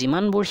 বছৰ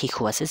যিমানবোৰ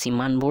শিশু আছে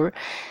যিমানবোৰ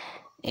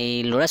এই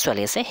ল'ৰা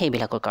ছোৱালী আছে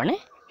সেইবিলাকৰ কাৰণে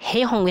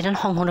সেই সংবিধান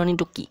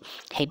সংশোধনীটো কি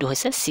সেইটো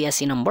হৈছে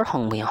 86 নম্বৰ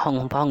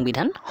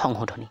সংবিধান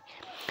সংশোধনী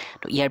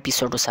তো ইয়াৰ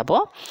পিছৰটো চাব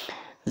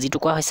जितो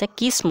কোৱা হৈছে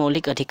किस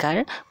मौलिक अधिकार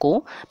को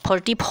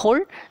 44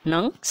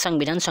 नং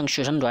संविधान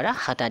संशोधन द्वारा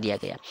हटा दिया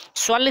गया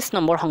 44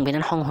 নম্বৰ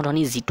সংবিধান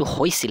সংশোধনী जितो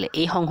হৈছিল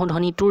এই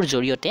সংশোধনীটোৰ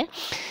জৰিয়তে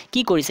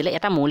কি কৰিছিল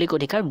এটা মৌলিক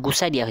অধিকাৰ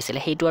গুচাই দিয়া হৈছিল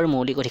হেতু আৰু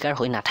মৌলিক অধিকাৰ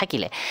হৈ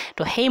নাথাকিলে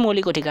তো সেই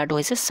মৌলিক অধিকাৰটো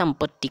হৈছে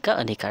সম্পত্তিকা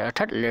অধিকাৰ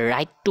অৰ্থাৎ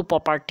ৰাইট টু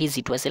প্ৰপাৰ্টি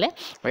जितो আছিল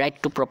ৰাইট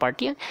টু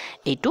প্ৰপাৰ্টি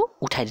এইটো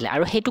উঠাই দিলে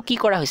আৰু হেতু কি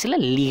কৰা হৈছিল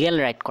লিগ্যাল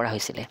ৰাইট কৰা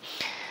হৈছিল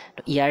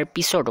ইয়াৰ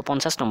পিছৰটো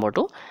 50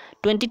 নম্বৰটো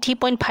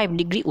 23.5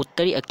 डिग्री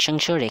उत्तरी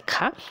अक्षांश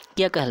रेखा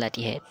क्या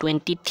कहलाती है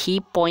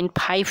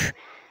 23.5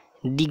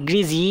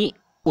 डिग्री जी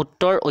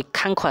उत्तर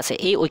अक्षांश আছে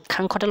এই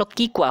অক্ষাংশটালক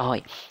কি কোৱা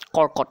হয়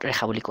কৰ্কট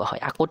ৰেখা বুলি কোৱা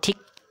হয় আকৌ ঠিক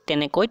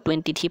তেনেকৈ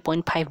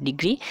 23.5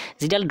 ডিগ্ৰী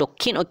যিডাল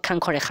দক্ষিণ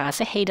অক্ষাংশ ৰেখা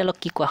আছে সেইডালক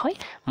কি কোৱা হয়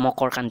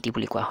মকৰকান্তি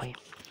বুলি কোৱা হয়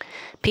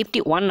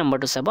 51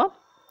 নম্বৰটো চাব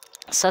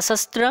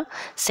सशस्त्र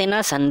सेना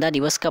झंडा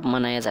दिवस कब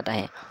मनाया जाता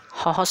है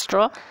सशस्त्र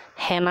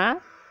सेना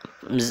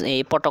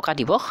पताका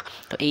दिवस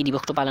तो এই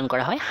দিবসটো পালন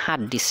কৰা হয়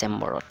 7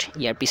 ডিসেম্বৰত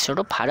ইয়াৰ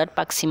পিছৰটো ভাৰত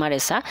পাক সীমা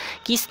ৰেখা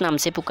কিস নাম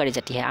से पुकारी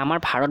जाती है আমাৰ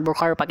ভাৰতবৰ্ষ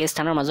আৰু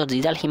পাকিস্তানৰ মাজত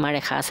যিডাল সীমা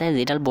ৰেখা আছে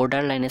যিডাল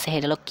বৰ্ডাৰ লাইন আছে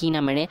সেইডালক কি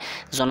নামেৰে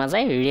জনা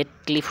যায় ৰেড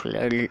ক্লিফ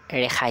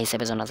ৰেখা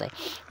হিচাপে জনা যায়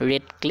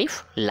ৰেড ক্লিফ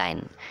লাইন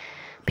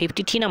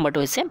 53 নম্বৰটো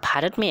হৈছে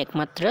ভাৰত में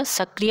एकमात्र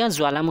सक्रिय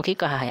ज्वालामुखी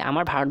कहा है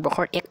আমাৰ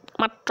ভাৰতবৰ্ষৰ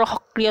একমাত্ৰ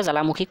সক্ৰিয়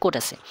জ্বালামুখী ক'ত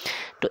আছে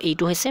তো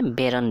এইটো হৈছে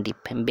বেৰন দ্বীপ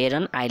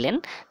বেৰন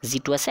আইল্যান্ড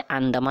যিটো আছে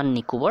আন্দামান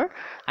নিকোবৰ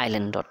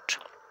আইল্যান্ডত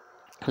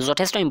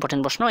যথেষ্ট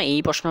ইম্পৰ্টেন্ট প্ৰশ্ন এই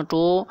প্ৰশ্নটো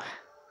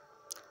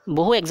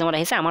বহু এক্সামত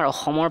আহিছে আমাৰ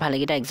অসমৰ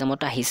ভালেগিটা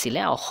এক্সামত আহিছিল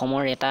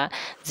অসমৰ এটা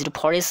যেটো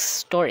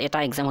ফৰেষ্টৰ এটা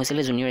এক্সাম হৈছিল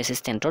জুনিয়ৰ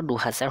এসিস্টেন্টৰ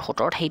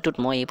 2017 হেইটোত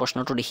মই এই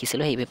প্ৰশ্নটো দেখিছিল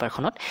এই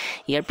পেপাৰখনত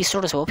ইয়াৰ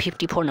পিছৰ আছে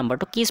 54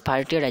 নম্বৰটো কিস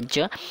ভাৰতীয় ৰাজ্য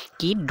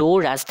কি দো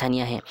ৰাজধানী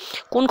আছে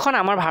কোনখন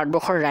আমাৰ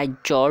ভাৰতবৰ্ষৰ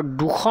ৰাজ্যৰ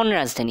দুখন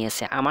ৰাজধানী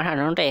আছে আমাৰ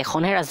সাধাৰণতে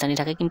এখনহে ৰাজধানী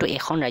থাকে কিন্তু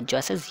এখন ৰাজ্য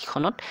আছে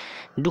যিখনত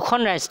দুখন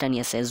ৰাজধানী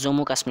আছে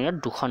জম্মু কাশ্মীৰত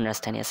দুখন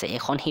ৰাজধানী আছে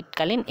এখন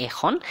শীতকালীন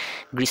এখন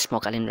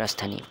গ্ৰীষ্মকালীন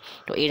ৰাজধানী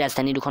তো এই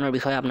ৰাজধানী দুখনৰ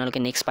বিষয়ে আপোনালোকে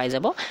নেক্সট পাই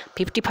যাব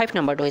 55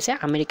 নম্বৰ নম্বৰটো হৈছে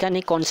আমেৰিকা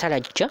নে কোনসা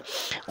ৰাজ্য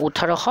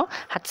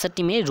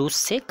 1867 মে ৰুছ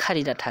সে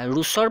খৰিদা থা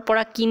ৰুছৰ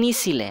পৰা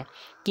কিনিছিলে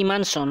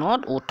কিমান চনত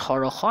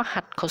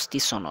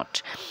 1867 চনত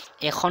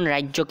এখন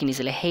ৰাজ্য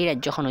কিনিছিলে সেই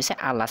ৰাজ্যখন হৈছে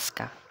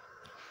আলাস্কা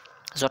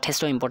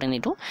যথেষ্ট ইম্পৰ্টেন্ট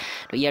এটো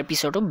তো ইয়াৰ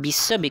পিছতো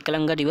বিশ্ব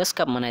বিকলাঙ্গ দিৱস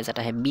কব মনাই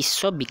যাতা হে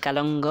বিশ্ব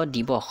বিকলাঙ্গ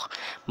দিৱস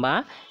বা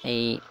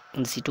এই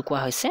যেটো কোৱা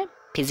হৈছে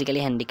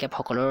ফিজিক্যালি হ্যান্ডিক্যাপ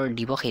সকলৰ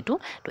দিৱস এটো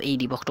তো এই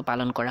দিৱসটো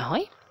পালন কৰা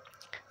হয়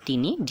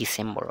 3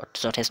 ডিসেম্বৰত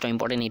যথেষ্ট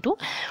ইম্পৰ্টেন্ট এটো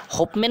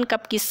হোপম্যান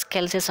কাপ কিস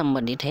খেল সে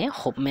সম্বন্ধিত হে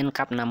হোপম্যান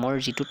কাপ নামৰ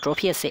যেটো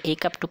ট্ৰফি আছে এই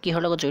কাপটো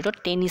কিহৰ লগত জড়িত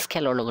টেনিস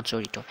খেলৰ লগত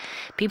জড়িত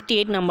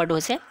 58 নম্বৰটো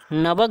হৈছে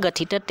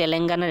নৱগঠিত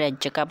তেলেঙ্গানা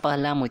ৰাজ্য কা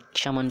পহলা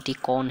মুখ্যমন্ত্ৰী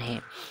কোন হে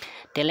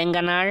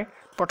তেলেঙ্গানাৰ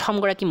প্ৰথম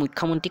গৰাকী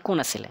মুখ্যমন্ত্ৰী কোন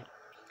আছিল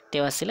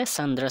তেও আছিল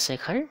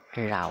চন্দ্ৰশেখৰ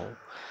ৰাও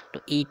তো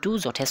এইটো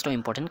যথেষ্ট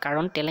ইম্পৰ্টেন্ট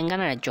কাৰণ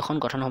তেলেঙ্গানা ৰাজ্যখন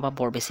গঠন হোৱা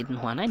বৰ বেছি দিন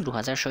হোৱা নাই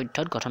 2014 ত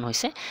গঠন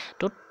হৈছে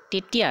তো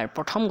তেতিয়াৰ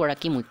প্ৰথম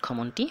গৰাকী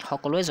মুখ্যমন্ত্ৰী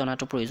সকলোৱে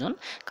জনাটো প্ৰয়োজন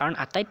কাৰণ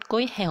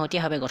আটাইতকৈ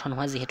হেহতীয়াভাৱে গঠন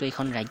হোৱা যেহেতু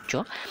এখন ৰাজ্য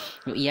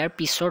ইয়াৰ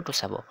পিছৰটো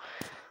চাব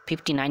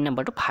 59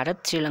 নম্বৰটো ভাৰত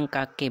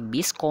শ্ৰীলংকা কে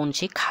बीच कौन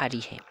सी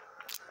खाड़ी है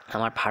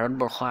আমাৰ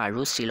ভাৰতবৰ্ষ আৰু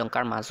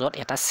শ্ৰীলংকাৰ মাজত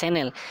এটা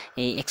চেনেল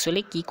এই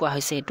একচুয়ালি কি কোৱা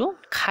হৈছে এটো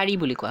খাড়ী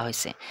বুলি কোৱা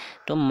হৈছে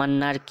তো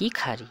মন্নাৰ কি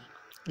খাড়ী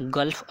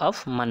গল্ফ অফ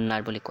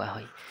মন্নাৰ বুলি কোৱা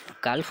হয়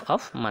गल्फ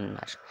ऑफ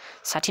मन्नार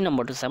 60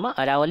 নম্বৰটো চাবা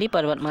আৰাৱলী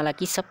পৰ্বতমালা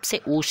কি सबसे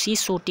ऊंची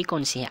चोटी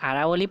कौन सी है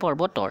আৰাৱলী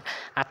পৰ্বতৰ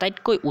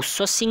আটাইতকৈ উচ্চ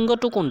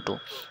শৃংগটো কোনটো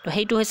তো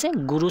হেইটো হৈছে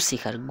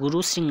গুৰু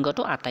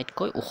শৃংগটো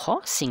আটাইতকৈ ওখ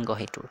শৃংগ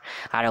হেতুৰ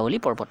আৰাৱলী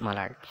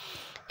পৰ্বতমালাৰ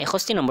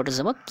 61 নম্বৰটো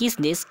চাবা किस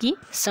देश की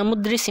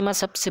समुद्री सीमा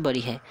सबसे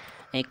बड़ी है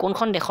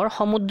কোনখন দেশৰ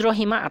সমুদ্ৰ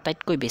সীমা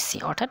আটাইতকৈ বেছি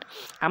অৰ্থাৎ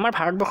আমাৰ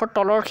ভাৰতবৰ্ষৰ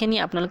তলৰখিনি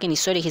আপোনালোকে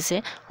নিশ্চয় দেখিছে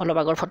অলপ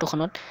আগৰ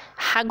ফটোখনত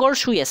সাগৰ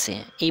চুই আছে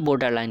এই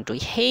বৰ্ডাৰ লাইনটো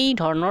সেই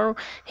ধৰণৰ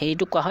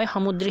হেৰিটো কোৱা হয়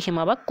সমুদ্ৰী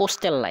সীমা বা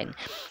কোষ্টেল লাইন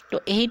তো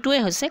এইটোৱে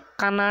হৈছে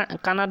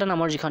কানাডা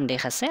নামৰ যিখন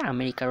দেশ আছে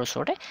আমেৰিকাৰ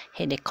ওচৰতে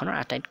সেই দেশখনৰ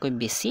আটাইতকৈ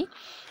বেছি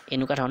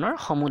এনেকুৱা ধৰণৰ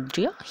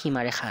সমুদ্ৰীয়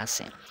সীমাৰেখা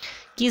আছে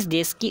किस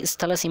देश की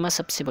स्थल सीमा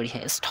सबसे बड़ी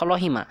है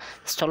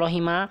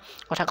স্থলসীমা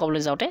কথা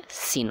ক'বলৈ যাওঁতে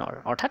চীনৰ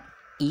অৰ্থাৎ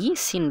ই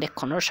চীন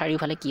দেশখনৰ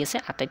চাৰিওফালে কি আছে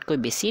আটাইতকৈ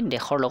বেছি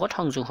দেশৰ লগত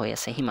সংযোগ হৈ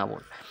আছে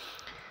সীমাবোৰ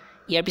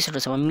ইয়াৰ পিছতো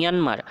চাব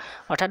ম্যানমাৰ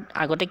অৰ্থাৎ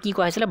আগতে কি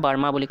কোৱা হৈছিল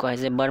বাৰ্মা বুলি কোৱা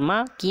হৈছে বাৰ্মা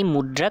কি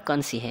মুদ্ৰা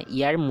কাৰেন্সি হে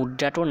ইয়াৰ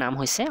মুদ্ৰাটোৰ নাম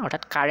হৈছে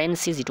অৰ্থাৎ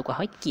কাৰেন্সি যেটো কোৱা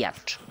হয়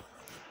কিয়াত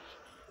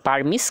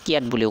পাৰমিস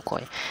কিয়াত বুলিও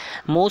কয়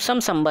মৌসম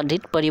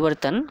সম্বন্ধিত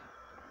পৰিৱৰ্তন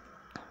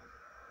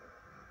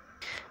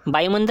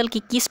বায়ুমণ্ডল কি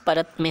किस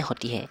परत में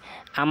होती है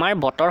আমাৰ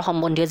বতৰ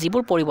সম্বন্ধীয়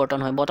যিবোৰ পৰিৱৰ্তন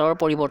হয় বতৰৰ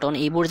পৰিৱৰ্তন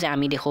এইবোৰ যে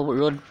আমি দেখো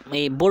ৰ'দ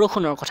এই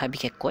বৰষুণৰ কথা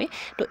বিশেষকৈ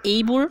তো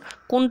এইবোৰ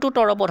কোনটো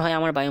তৰপত হয়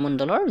আমাৰ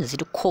বায়ুমণ্ডলৰ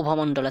যেটো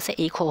ক্ষোভমণ্ডল আছে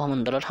এই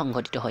ক্ষোভমণ্ডলত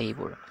সংঘটিত হয়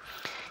এইবোৰ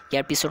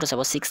ইয়াৰ পিছতো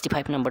চাব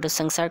 65 নম্বৰটো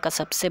সংসাৰ কা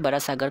सबसे बड़ा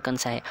सागर कौन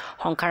सा है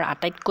সংসাৰ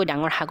আটাইতকৈ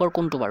ডাঙৰ সাগৰ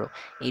কোনটো বাৰু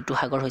এইটো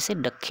সাগৰ হৈছে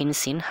দক্ষিণ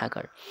চীন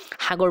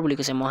সাগৰ বুলি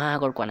কৈছে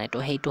মহাসাগৰ কোৱা নাই তো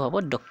হেইটো হ'ব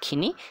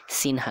দক্ষিণী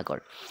চীন সাগৰ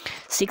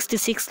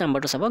 66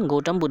 নম্বৰটো চাব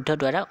গৌতম বুদ্ধ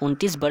দ্বাৰা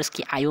 29 वर्ष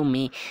की आयु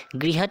में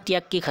गृह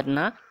त्याग की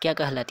घटना क्या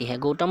कहलाती है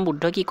গৌতম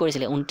বুদ্ধ কি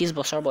কৰিছিল 29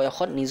 বছৰ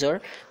বয়সত নিজৰ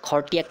ঘৰ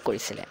ত্যাগ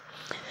কৰিছিল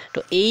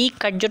তো এই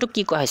কাৰ্যটো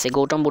কি কোৱা হৈছে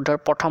গৌতম বুদ্ধৰ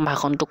প্ৰথম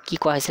ভাষণটো কি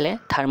কোৱা হৈছিল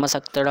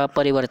ধৰ্মচক্ৰ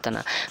পৰিৱৰ্তন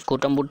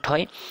গৌতম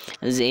বুদ্ধই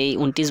যে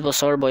 29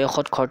 বছৰ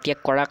বয়সত ঘৰ ত্যাগ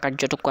কৰা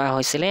কাৰ্যটো কোৱা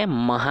হৈছিল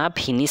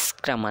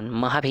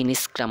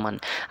মহাভিনিষ্ক্ৰমণ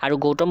আৰু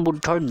গৌতম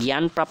বুদ্ধৰ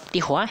জ্ঞান প্ৰাপ্তি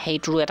হোৱা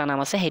হেইটোৰ এটা নাম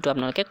আছে হেইটো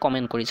আপোনালোকে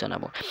কমেন্ট কৰি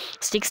জনাব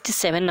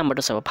 67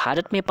 নম্বৰটো চাব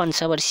भारत में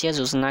पंचवर्षीय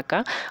योजना का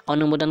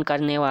अनुमोदन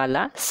करने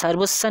वाला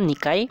सर्वोच्च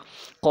निकाय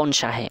कौन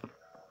सा है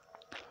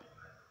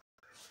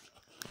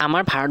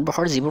আমাৰ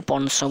ভাৰতবৰ্ষৰ যিবোৰ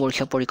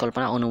পঞ্চবৰ্ষীয়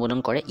পৰিকল্পনা অনুমোদন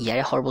কৰে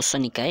ইয়াৰে সৰ্বোচ্চ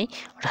নিকায়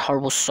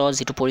সৰ্বোচ্চ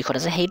যেটো পৰিষদ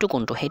আছে হেইটো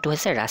কোনটো হেইটো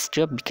হৈছে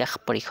ৰাষ্ট্ৰীয় বিকাশ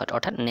পৰিষদ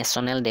অৰ্থাৎ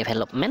নেশনাল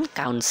ডেভেলপমেন্ট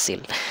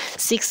কাউন্সিল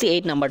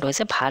 68 নম্বৰটো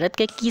হৈছে भारत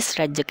के किस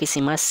राज्य की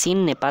सीमा चीन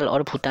नेपाल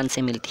और भूटान से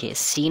मिलती है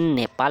चीन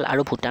नेपाल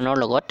আৰু ভূটানৰ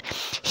লগত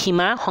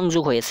সীমা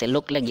সংযোগ হৈ আছে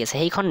লগ লাগি আছে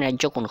সেইখন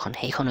ৰাজ্য কোনখন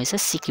সেইখন হৈছে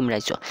সিকিম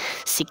ৰাজ্য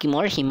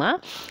সিকিমৰ সীমা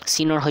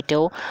চীনৰ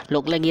হৈতেও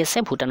লগ লাগি আছে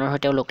ভূটানৰ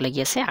হৈতেও লগ লাগি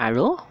আছে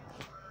আৰু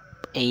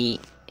এই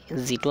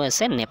जितो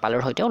আছে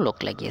নেপালৰ হৈতেও লগ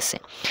লাগি আছে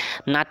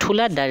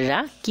নাথুলা দৰ্ৰা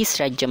কিস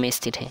ৰাজ্য में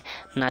स्थित है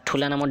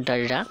নাথুলা নামৰ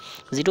দৰ্ৰা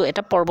जितो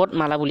এটা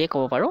পৰ্বতমালা বুলি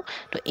ক'ব পাৰো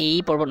তো এই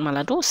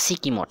পৰ্বতমালাটো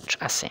সিকিমত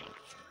আছে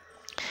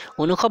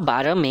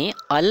 1912 में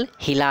अल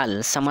हिलाल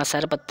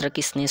समाचार पत्र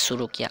किसने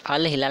शुरू किया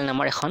अल हिलाल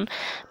नाমৰ এখন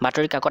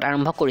বাতৰি কাকত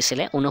আৰম্ভ কৰিছিল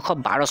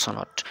 1912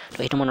 চনত তো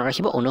এটো মনত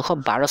ৰাখিব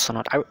 1912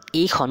 চনত আৰু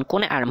এইখন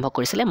কোনে আৰম্ভ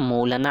কৰিছিল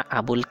মৌলানা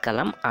আবুল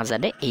কালাম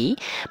আজাদে এই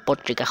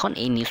পত্ৰিকাখন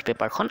এই নিউজ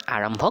পেপাৰখন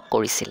আৰম্ভ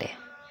কৰিছিল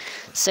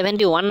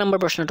 71 নম্বৰ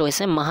প্ৰশ্নটো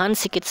হৈছে মহান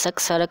চিকিৎসক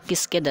সৰক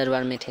কিসকে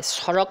দৰবাৰ में थे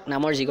সৰক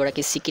নামৰ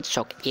যিগৰাকী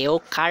চিকিৎসক এও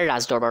কাৰ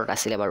ৰাজদৰবাৰত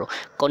আছিল বাৰু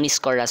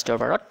কনিষ্কৰ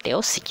ৰাজদৰবাৰত তেও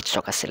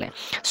চিকিৎসক আছিল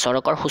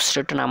সৰকৰ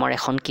সুশ্ৰুত নামৰ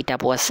এখন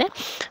কিতাপো আছে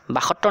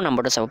 72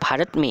 নম্বৰটো চাব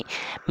भारत में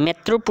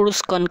मेट्रो पुरुष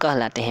कौन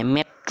कहलाते हैं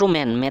मेट्रो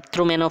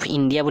মেট্ৰোমেন অফ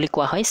ইণ্ডিয়া বুলি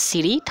কোৱা হয়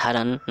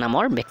শ্ৰীধৰন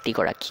নামৰ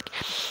ব্যক্তিগৰাকীক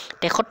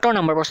 73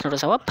 নম্বৰ প্ৰশ্নটো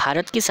চাব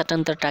ভাৰত কি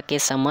স্বতন্ত্ৰতা কে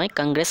সময়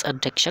কংগ্ৰেছ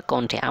অধ্যক্ষ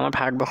কোন থে আমাৰ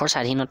ভাৰতবৰ্ষৰ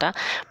স্বাধীনতা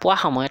পোৱা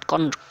সময়ত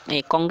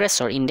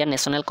কংগ্ৰেছৰ ইণ্ডিয়ান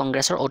নেশ্যনেল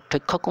কংগ্ৰেছৰ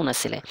অধ্যক্ষ কোন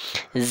আছিল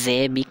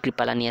JB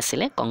কৃপালানী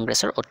আছিল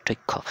কংগ্ৰেছৰ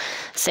অধ্যক্ষ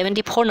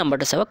 74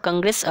 নম্বৰটো চাব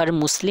কংগ্ৰেছ আৰু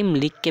মুছলিম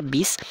লীগ के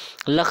बीच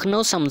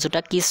লখনৌ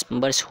সমঝোতা কিস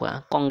বৰ্ষ হোৱা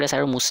কংগ্ৰেছ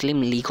আৰু মুছলিম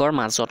লীগৰ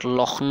মাজত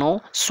লখনৌ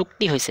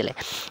চুক্তি হৈছিল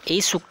এই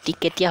চুক্তি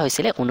কেতিয়া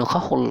হৈছিল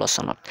 1916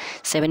 চনত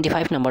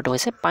 75 নম্বৰটো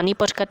হৈছে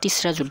পানিপথ কা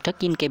তিসৰা যুদ্ধ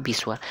কিনকে बीच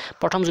হোৱা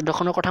প্ৰথম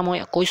যুদ্ধখনৰ কথা মই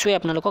কৈছো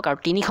আপোনালোকক আৰু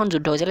তিনিখন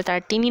যুদ্ধ হৈছিল তাৰ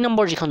 3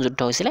 নম্বৰ যিখন যুদ্ধ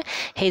হৈছিল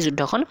সেই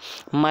যুদ্ধখন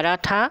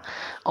মাৰাঠা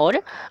আৰু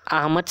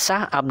আহমদ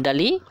শাহ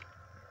আবদালী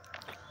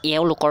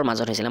এওঁলোকৰ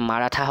মাজত হৈছিল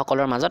মাৰাঠা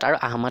সকলৰ মাজত আৰু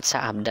আহমদ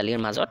শাহ আবদালীৰ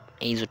মাজত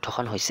এই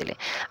যুদ্ধখন হৈছিল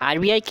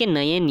RBI के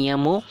नए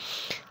नियमों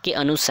के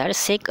अनुसार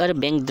चेक और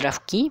बैंक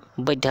ड्राफ्ट की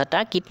वैधता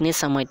कितने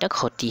समय तक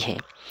होती है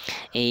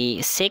এই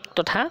চেক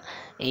তথা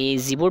এই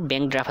যিবোৰ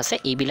বেংক ড্ৰাফট আছে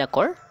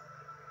এইবিলাকৰ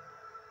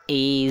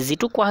এই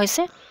যেটো কোৱা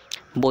হৈছে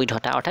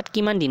বৈধতা অৰ্থাৎ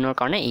কিমান দিনৰ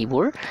কাৰণে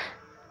এইবোৰ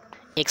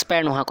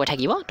এক্সপায়াৰ নোহোৱাকৈ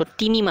থাকিব তো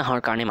 3 মাহৰ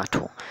কাৰণে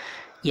মাথো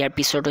ইয়াৰ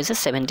পিছত হৈছে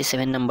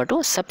 77 নম্বৰটো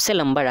सबसे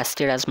लंबा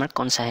राष्ट्रीय राजमार्ग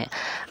कौन सा है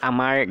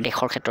আমাৰ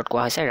দেশৰ ক্ষেত্ৰত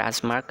কোৱা হৈছে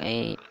ৰাজমাৰ্গ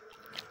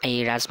এই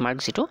ৰাজমাৰ্গ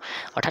যেটো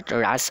অৰ্থাৎ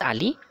ৰাজ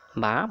আলী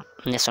বা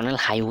নেশ্যনেল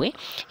হাইৱে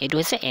এটো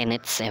হৈছে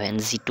NH7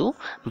 যেটো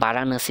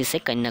বাৰাণসী से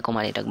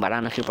কন্যাকুমাৰী তক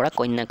বাৰাণসীৰ পৰা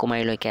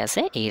কন্যাকুমাৰী লৈকে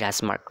আছে এই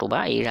ৰাজমাৰ্গটো বা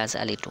এই ৰাজ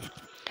আলীটো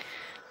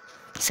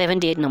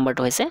 78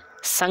 নম্বৰটো হৈছে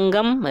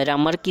संगम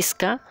रामर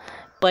किसका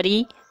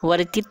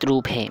परिवर्तित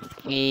रूप है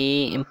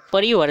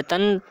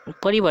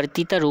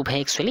परिवर्तित रूप है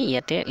एक्चुअली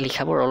ইয়াতে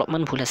লিখাবৰ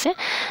অলপমান ভুল আছে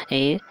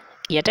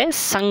ইয়াতে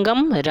संगम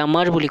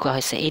रामर বুলি কোৱা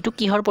হৈছে এটো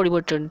কিহৰ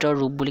পৰিৱৰ্তিত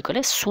ৰূপ বুলি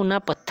ক'লে সোনা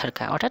পত্থৰ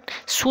কা অৰ্থাৎ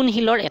সোণ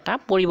হিলৰ এটা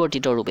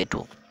পৰিৱৰ্তিত ৰূপ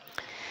এটো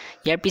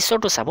ইয়াৰ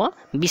পিছৰটো চাব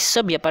বিশ্ব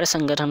ব্যাপাৰ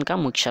সংগঠন কা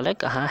মুখ্যালয়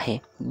কহা হে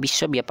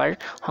বিশ্ব ব্যাপাৰ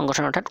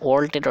সংগঠন অৰ্থাৎ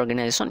ওয়াৰ্ল্ড ট্ৰেড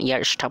অৰ্গানাইজেশ্যন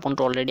ইয়াৰ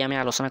স্থাপনটো অলৰেডি আমি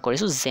আলোচনা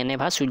কৰিছো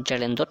জেনেভা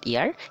সুইজাৰলেণ্ডত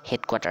ইয়াৰ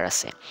হেডকোৱাৰ্টাৰ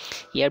আছে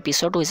ইয়াৰ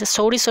পিছৰটো হৈছে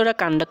চৌৰি চৌৰা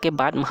কাণ্ড के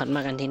बाद महात्मा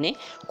गांधी ने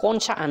कौन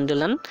सा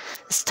आंदोलन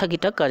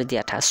স্থগিত कर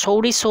दिया था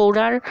চৌৰি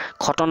চৌৰাৰ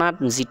ঘটনাত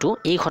যেটো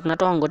এই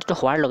ঘটনাটো সংঘটিত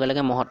হোৱাৰ লগে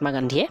লগে মহাত্মা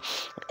গান্ধীয়ে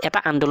এটা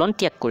আন্দোলন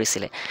ত্যাগ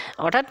কৰিছিল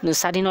অৰ্থাৎ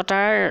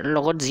স্বাধীনতাৰ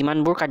লগত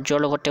যিমানবোৰ কাৰ্যৰ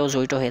লগত তেওঁ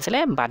জড়িত হৈছিল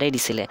বাদে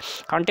দিছিল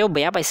কাৰণ তেওঁ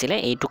বেয়া পাইছিল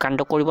এইটো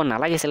কাণ্ড কৰিব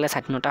নালাগিছিল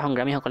স্বাধীনতা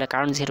সংগ্ৰামীসকলে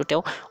কাৰণ যেহেতু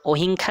তেওঁ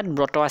অহিংসাত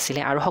ব্ৰত আছিল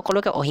আৰু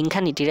সকলোকে অহিংসা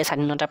নীতিৰে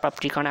স্বাধীনতা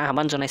প্ৰাপ্তিৰ কাৰণে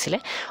আহ্বান জনাইছিল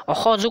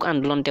অসহযোগ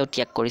আন্দোলন তেওঁ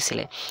ত্যাগ কৰিছিল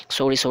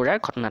চৌৰি চৌৰাৰ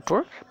ঘটনাটোৰ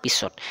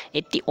পিছত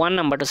 81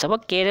 নম্বৰটো চাব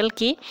কেৰল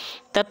কি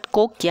তৎ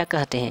কো কিয়া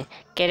কহতে हैं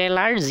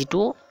কেৰালাৰ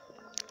যেটো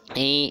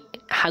এই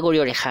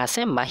সাগৰীয় ৰেখা আছে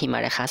বা হিমা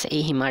ৰেখা আছে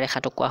এই হিমা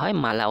ৰেখাটো কোৱা হয়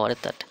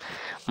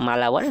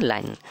মালাৱাৰ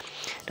লাইন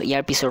তো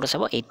ইয়াৰ পিছৰটো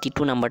চাব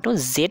 82 নম্বৰটো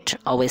জেট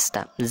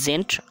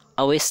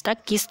अवस्था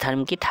किस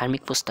धर्म की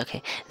धार्मिक पुस्तक है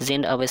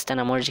जेन अवस्था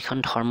नाমৰ যিখন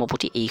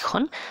ধৰ্মপুথি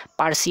এইখন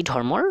পাৰ্সী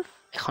ধৰ্মৰ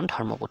এখন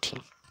ধৰ্মপুথি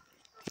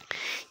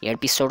ইয়াৰ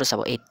পিছৰটো চাব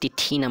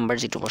 83 নম্বৰ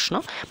যেটো প্ৰশ্ন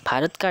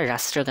ভাৰত का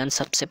राष्ट्रीय गान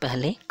सबसे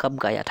पहले कब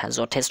गाया था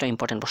যথেষ্ট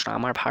ইম্পৰ্টেন্ট প্ৰশ্ন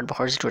আমাৰ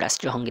ভাৰতবৰ্ষৰ যেটো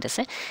ৰাষ্ট্ৰীয় সংগীত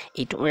আছে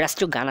এইটো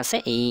ৰাষ্ট্ৰীয় গান আছে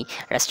এই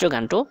ৰাষ্ট্ৰীয়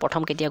গানটো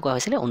প্ৰথম কেতিয়া গোৱা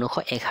হৈছিল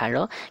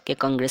 1911 কে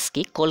কংগ্ৰেছ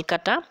কি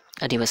কলকাতা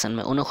অধিৱেশন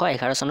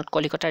 1911 চনত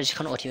কলিকতাৰ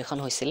যিখন অধিৱেশন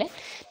হৈছিল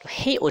তো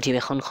সেই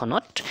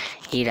অধিৱেশনখনত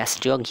এই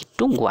ৰাষ্ট্ৰীয়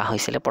গীতটো গোৱা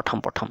হৈছিল প্ৰথম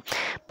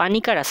পানী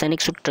কা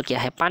ৰাসায়নিক সূত্ৰ কি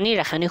আছে পানীৰ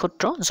ৰাসায়নিক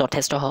সূত্ৰ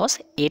যথেষ্ট সহজ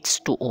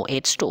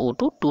H2O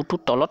টো 2 টো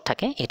তলত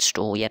থাকে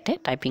H2O ইয়াতে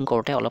টাইপিং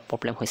কৰোতে অলপ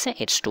প্ৰবলেম হৈছে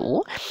H2O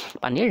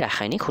পানীৰ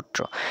ৰাসায়নিক সূত্ৰ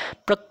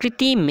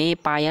প্ৰকৃতি মে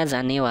পায়া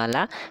জানে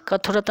वाला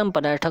কঠোৰতম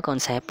পদাৰ্থ কোন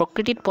আছে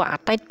প্ৰকৃতিত পোৱা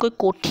আটাইতকৈ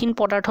কঠিন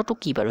পদাৰ্থটো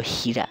কি বাৰু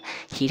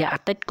হীৰা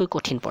আটাইতকৈ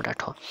কঠিন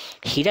পদাৰ্থ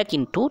হীৰা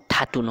কিন্তু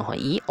ধাতু নহয়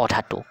ই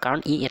অধাতু कारण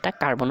ই এটা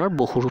কাৰ্বনৰ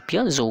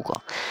বহুৰূপীয় যৌগ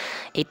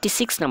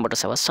 86 নম্বৰটো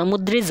চাব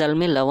সমুদ্ৰী জল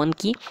में लवण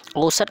की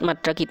औसत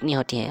मात्रा कितनी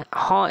होती है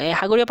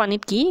সাগৰীয়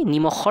পানীত কি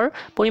নিমখৰ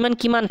পৰিমাণ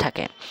কিমান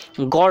থাকে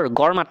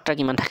গড় মাত্ৰা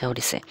কিমান থাকে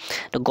হৰিছে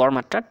তো গড়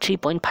মাত্ৰা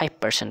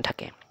 3.5%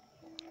 থাকে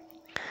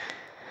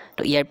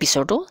तो ইয়াৰ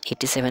পিছৰটো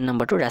 87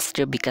 নম্বৰটো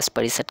ৰাষ্ট্ৰীয় বিকাশ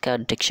পৰিষদ का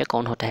अध्यक्ष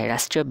कौन होता है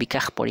ৰাষ্ট্ৰীয়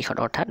বিকাশ পৰিষদ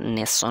অৰ্থাৎ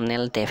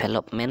নেশ্যনেল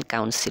ডেভেলপমেন্ট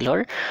কাউন্সিলৰ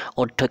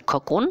অধ্যক্ষ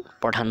কোন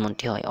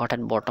প্ৰধানমন্ত্ৰী হয়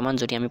অৰ্থাৎ বৰ্তমান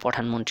যদি আমি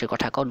প্ৰধানমন্ত্ৰীৰ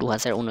কথা কওঁ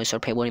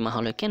 2019 ফেব্ৰুৱাৰী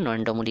মাহলৈকে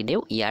নৰেন্দ্ৰ মোদী দেৱ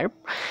ইয়াৰ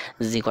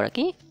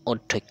যিগৰাকী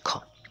অধ্যক্ষ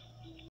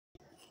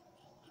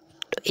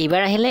तो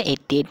এইবাৰ আহিলে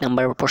 88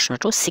 নম্বৰ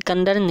প্ৰশ্নটো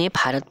सिकंदर ने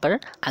भारत पर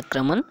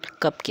आक्रमण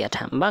कब किया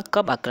था বা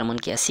कब आक्रमण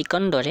किया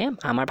सिकंदरे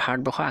আমাৰ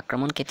ভাৰতবৰ্ষৰ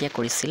আক্ৰমণ কেতিয়া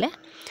কৰিছিল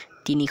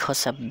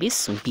 326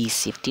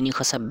 BC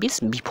 326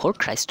 बिफोर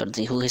ख्राइस्ट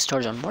जीशु ख्रिस्टर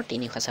जन्म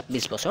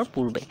 326 बছৰ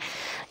পূৰ্বে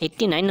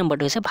 89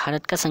 নম্বৰটো হৈছে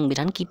भारत का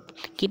संविधान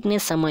कितने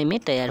समय में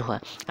तैयार हुआ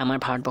আমাৰ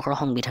ভাৰতবৰ্ষৰ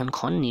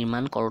সংবিধানখন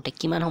নিৰ্মাণ কৰোতে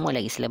কিমান সময়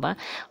লাগিছিল বা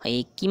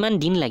এই কিমান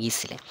দিন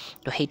লাগিছিল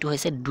তো হেতু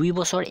হৈছে 2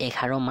 বছৰ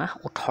 11 মাহ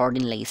 18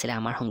 দিন লাগিছিল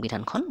আমাৰ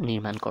সংবিধানখন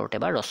নিৰ্মাণ কৰোতে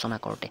বা ৰচনা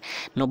কৰোতে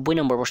 90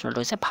 নম্বৰ প্ৰশ্নটো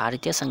হৈছে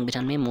भारतीय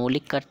संविधान में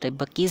मौलिक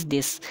कर्तव्य किस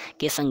देश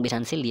के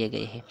संविधान से लिए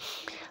गए हैं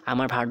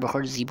আমাৰ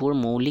ভাৰতবৰ্ষৰ যিবোৰ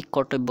মৌলিক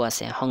কৰ্তব্য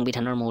আছে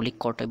সংবিধানৰ মৌলিক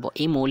কৰ্তব্য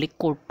এই মৌলিক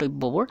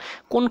কৰ্তব্যবোৰ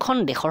কোনখন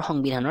দেশৰ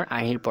সংবিধানৰ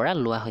আৰ্হিৰ পৰা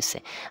লোৱা হৈছে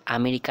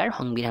আমেৰিকাৰ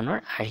সংবিধানৰ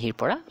আৰ্হিৰ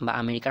পৰা বা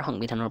আমেৰিকাৰ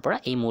সংবিধানৰ পৰা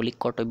এই মৌলিক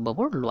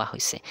কৰ্তব্যবোৰ লোৱা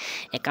হৈছে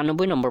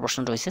 91 নম্বৰ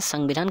প্ৰশ্নটো হৈছে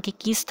সংবিধান की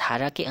किस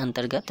धारा के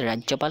अंतर्गत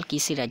राज्यपाल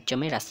किसी राज्य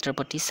में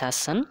राष्ट्रपति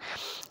शासन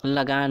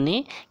लगाने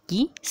की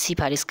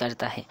सिफारिश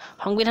करता है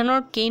সংবিধানৰ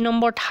কেই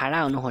নম্বৰ ধাৰা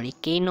অনুসৰি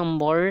কেই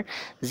নম্বৰ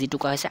যেটো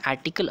কোৱা হৈছে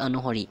আৰ্টিকেল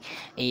অনুসৰি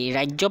এই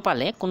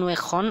ৰাজ্যপালে কোনো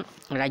এখন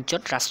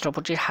ৰাজ্যত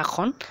ৰাষ্ট্ৰপতিৰ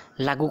শাসন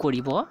লাগু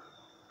কৰিব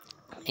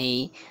এই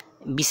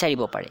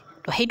বিচাৰিব পাৰে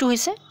তো হেতু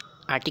হৈছে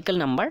আৰ্টিকেল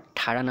নম্বৰ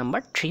ধাৰা নম্বৰ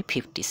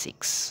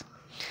 356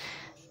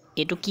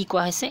 এটো কি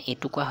কোৱা হৈছে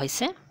এটো কোৱা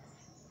হৈছে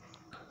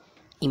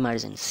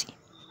ইমাৰ্জেন্সি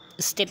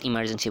স্টেট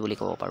ইমাৰ্জেন্সি বুলি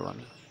ক'ব পাৰো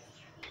আমি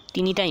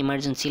তিনিটা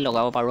ইমাৰ্জেন্সি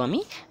লগাব পাৰো আমি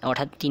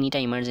অৰ্থাৎ তিনিটা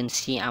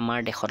ইমাৰ্জেন্সি আমাৰ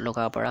দেশত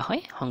লগাব পৰা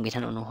হয়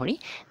সংবিধান অনুসৰি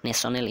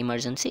নেশ্যনেল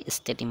ইমাৰ্জেন্সি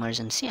ষ্টেট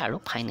ইমাৰ্জেন্সি আৰু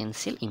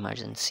ফাইনান্সিয়েল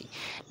ইমাৰ্জেন্সি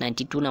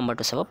 92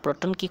 নম্বৰটো চাব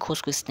প্ৰটন কি খোজ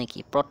কিছনে কি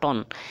প্ৰটন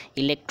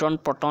ইলেক্ট্ৰন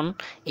প্ৰটন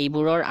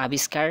এইবোৰৰ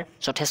আৱিষ্কাৰ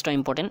যথেষ্ট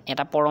ইম্পৰ্টেন্ট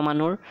এটা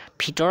পৰমাণুৰ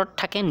ভিতৰত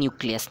থাকে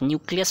নিউক্লিয়াছ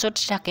নিউক্লিয়াছত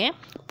থাকে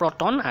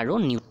প্ৰটন আৰু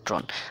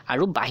নিউট্ৰন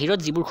আৰু বাহিৰত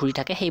যিবোৰ ঘূৰি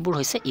থাকে সেইবোৰ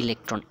হৈছে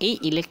ইলেক্ট্ৰন এই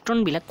ইলেক্ট্ৰন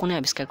বিলাক কোনে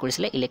আৱিষ্কাৰ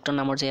কৰিছিলে ইলেক্ট্ৰন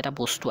নামৰ যে এটা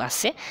বস্তু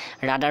আছে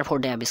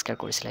ৰাদাৰফোৰ্ডে আৱিষ্কাৰ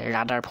কৰিছিলে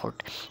ৰাদাৰফোৰ্ড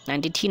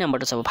 93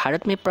 नंबर तो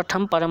भारत में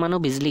प्रथम परमाणु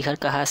बिजली घर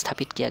कहाँ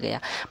स्थापित किया गया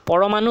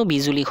परमाणु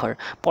बिजुली घर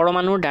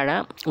परमाणुर द्वारा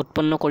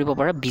उत्पन्न কৰিব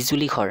পৰা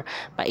बिजुली घर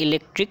বা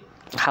इलेक्ट्रिक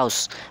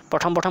हाउस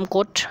प्रथम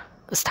कोट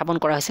स्थापन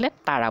কৰা হৈছিল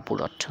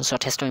তাৰাপুৰত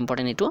যথেষ্ট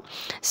ইম্পৰ্টেন্ট এটো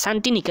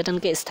শান্তি নিকেতন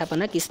কে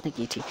স্থাপনা কিসনে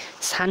কি থি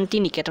শান্তি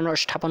নিকেতনৰ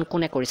স্থাপন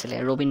কোনে কৰিছিলে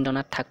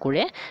ৰবীন্দ্ৰনাথ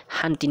ঠাকুৰে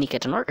শান্তি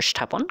নিকেতনৰ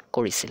স্থাপন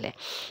কৰিছিলে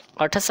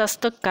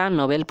অৰ্থশাস্ত্ৰ কা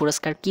নোবেল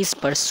পুৰস্কাৰ কিস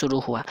বৰ্ষ শুৰু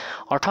हुआ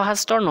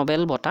অৰ্থশাস্ত্ৰৰ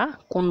নোবেল বঁটা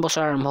কোন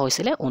বছৰ আৰম্ভ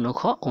হৈছিল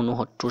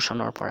 1969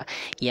 চনৰ পৰা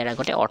ইয়াৰ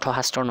আগতে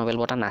অৰ্থশাস্ত্ৰৰ নোবেল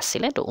বঁটা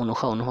নাছিলে তো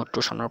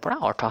 1969 চনৰ পৰা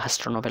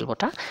অৰ্থশাস্ত্ৰৰ নোবেল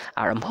বঁটা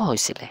আৰম্ভ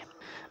হৈছিল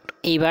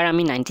এইবাৰ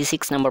আমি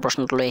 96 নম্বৰ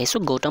প্ৰশ্নটো লৈ আহিছো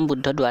গৌতম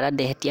বুদ্ধ দ্বাৰা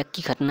দেহ ত্যাগ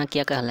কি ঘটনা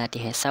কিয়া कहलाती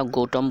है চাও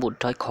গৌতম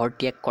বুদ্ধই ঘৰ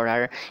ত্যাগ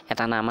কৰাৰ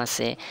এটা নাম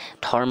আছে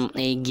ধৰ্ম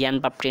এই জ্ঞান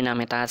প্ৰাপ্তিৰ নাম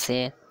এটা আছে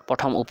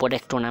প্ৰথম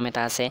উপদেশটোৰ নাম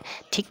এটা আছে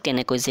ঠিক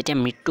তেনেকৈ যেতিয়া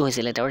মৃত্যু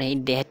হৈছিল তেওঁৰ এই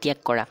দেহ ত্যাগ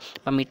কৰা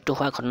বা মৃত্যু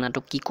হোৱা ঘটনাটো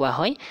কি কোৱা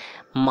হয়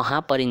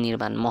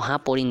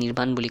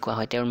महापरिनिर्वाण বুলি কোৱা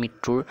হয় তেওঁৰ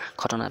মৃত্যুৰ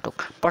ঘটনাটোক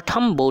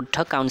প্ৰথম বৌদ্ধ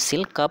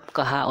কাউন্সিল কব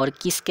কহা और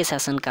किसके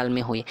शासन काल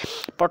में हुए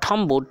প্ৰথম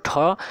বৌদ্ধ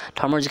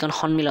ধৰ্মৰ যিখন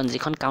সন্মিলন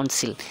যিখন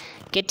কাউন্সিল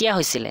কেতিয়া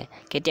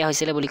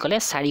হৈছিল বুলি ক'লে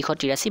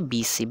 483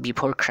 BC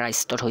বিফৰ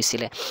খ্ৰাইষ্টত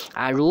হৈছিল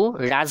আৰু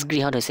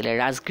ৰাজগৃহত হৈছিল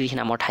ৰাজগৃহ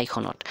নামৰ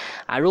ঠাইখনত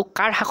আৰু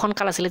কাৰ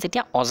শাসনকাল আছিল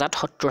যেতিয়া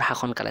অজাতশত্ৰুৰ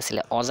শাসনকাল আছিল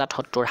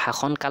অজাতশত্ৰুৰ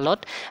শাসনকালত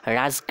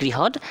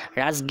ৰাজগৃহত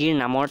ৰাজগিৰ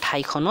নামৰ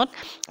ঠাইখনত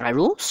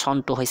আৰু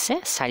চনটো হৈছে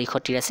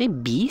 483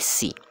 BC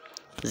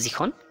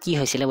যিখন কি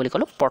হৈছিল বুলি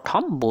ক'লো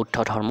প্ৰথম বৌদ্ধ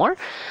ধৰ্মৰ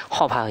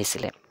সভা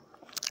হৈছিল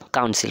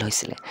काउंसिल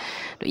হৈছিল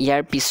তো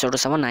ইয়াৰ পিছৰটো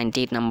চাব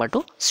 98 নম্বৰটো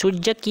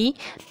সূৰ্য কি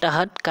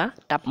তহত का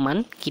तापमान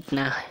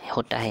कितना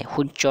होता है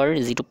সূৰ্যৰ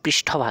যেটো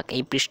পৃষ্ঠভাগ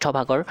এই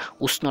পৃষ্ঠভাগৰ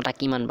উষ্ণতা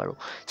কিমান বাৰু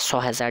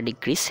 6000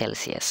 ডিগ্ৰী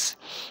সেলসিয়াস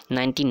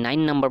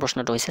 99 নম্বৰ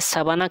প্ৰশ্নটো হৈছে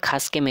সাবানা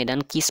ঘাস के मैदान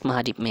किस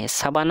महाद्वीप में है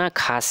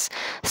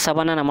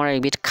সাবানা নামৰ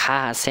এবিধ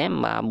ঘাঁহ আছে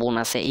বা বন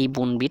আছে এই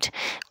বনবিধ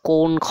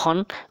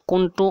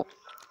কোনটো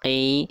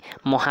এই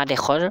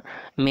মহাদেশৰ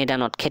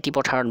মেদানত খেতি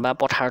পথাৰত বা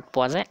পথাৰত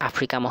পোৱা যায়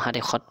আফ্ৰিকা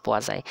মহাদেশত পোৱা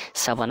যায়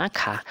সাবানা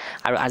ঘাঁহ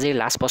আৰু আজিৰ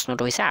লাষ্ট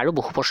প্ৰশ্নটো হৈছে আৰু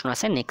বহু প্ৰশ্ন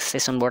আছে নেক্সট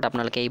সেশন বোৰ্ড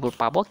আপোনালোকে এইবোৰ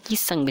পাব কি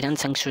সংবিধান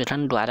সংশোধন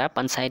দ্বাৰা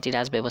পঞ্চায়তী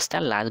ৰাজ ব্যৱস্থা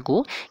লাগু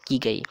কি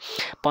গই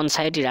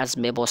পঞ্চায়তী ৰাজ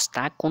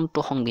ব্যৱস্থা কোনটো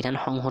সংবিধান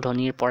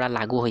সংশোধনীৰ পৰা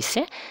লাগু হৈছে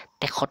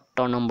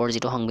 73 নম্বৰ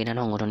যেটো সংবিধান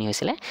সংশোধনী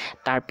হৈছিল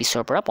তাৰ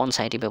পিছৰ পৰা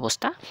পঞ্চায়তী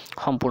ব্যৱস্থা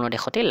সম্পূৰ্ণ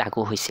দেশতে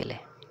লাগু হৈছিল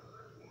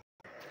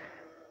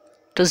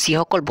তো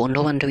যিসকল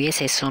বন্ধু বান্ধৱীয়ে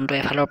সেশনটো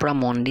এফালৰ পৰা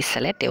মন দি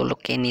চালে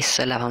তেওঁলোকে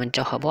নিশ্চয় লাভান্বিত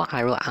হ'ব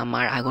আৰু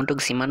আমাৰ আগন্তুক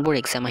যিমানবোৰ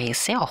এক্সাম আহি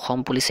আছে অসম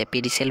পুলিচ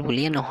APDCL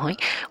বুলিয়ে নহয়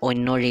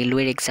অন্য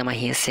ৰেলৱেৰ এক্সাম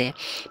আহি আছে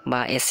বা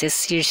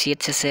SSC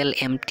CHSL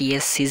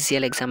MTS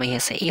CHSL exam আহি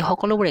আছে এই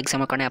সকলোবোৰ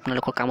এক্সামৰ কাৰণে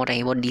আপোনালোকৰ কামত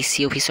আহিব DC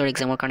অফিচৰ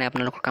এক্সামৰ কাৰণে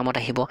আপোনালোকৰ কামত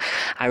আহিব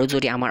আৰু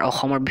যদি আমাৰ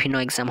অসমৰ বিভিন্ন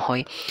এক্সাম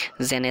হয়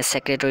যেনে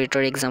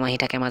সেক্ৰেটাৰিয়েটৰ এক্সাম আহি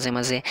থাকে মাজে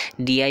মাজে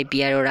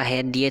DIPR ৰ আহে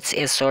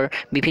DHS ৰ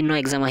বিভিন্ন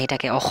এক্সাম আহি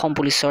থাকে অসম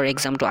পুলিচৰ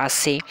এক্সামটো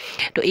আছে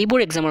তো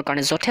এইবোৰ এক্সামৰ কাৰণে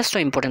যথেষ্ট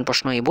ইম্পৰ্টেন্ট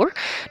প্ৰশ্ন এইবোৰ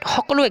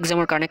সকলো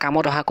এক্সামৰ কাৰণে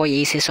কামত অহাকৈ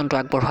এই সেশনটো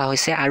আগবঢ়োৱা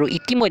হৈছে আৰু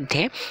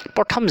ইতিমধ্যে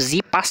প্ৰথম যি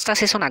 5টা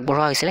সেশন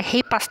আগবঢ়োৱা হৈছিল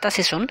সেই 5টা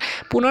সেশন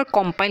পুনৰ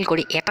কম্পাইল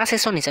কৰি এটা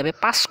সেশন হিচাপে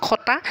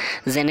 500টা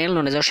জেনেৰেল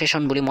নলেজৰ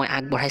সেশন বুলি মই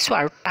আগবঢ়াইছো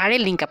আৰু তাৰে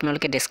লিংক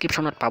আপোনালোকে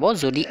ডেসক্ৰিপচনত পাব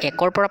যদি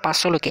 1 ৰ পৰা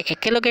 5 লৈকে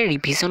একেলগে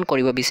ৰিভিজন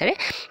কৰিব বিচাৰে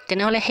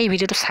তেনেহলে সেই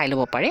ভিডিওটো চাই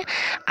ল'ব পাৰে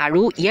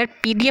আৰু ইয়াৰ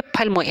PDF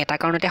ফাইল মই এটা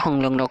কাৰণতে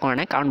সংলগ্ন কৰা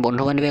নাই কাৰণ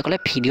বন্ধু বান্ধৱীসকলে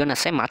ভিডিও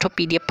নাছে মাথো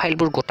PDF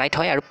ফাইলবোৰ গোটাই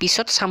থয় আৰু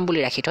পিছত চাম বুলি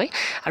ৰাখি থয়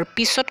আৰু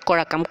পিছত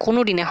কৰা কাম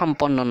কোনো দিনে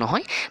সম্পন্ন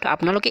নহয় তো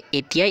আপোনালোকে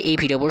এতিয়াই এই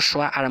ভিডিওবোৰ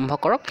চোৱা আৰম্ভ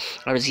কৰক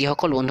আৰু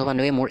যিসকল বন্ধু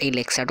বান্ধৱী মোৰ এই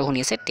লেকচাৰটো শুনি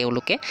আছে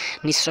তেওঁলোকে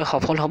নিশ্চয়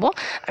সফল হ'ব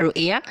আৰু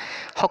এয়া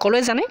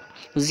সকলোৱে জানে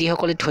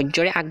যিসকলে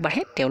ধৈৰ্যৰে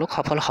আগবাঢ়ে তেওঁলোক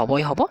সফল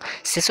হ'বই হ'ব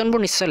সেশনবোৰ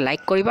নিশ্চয়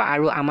লাইক কৰিব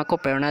আৰু আমাকো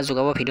প্ৰেৰণা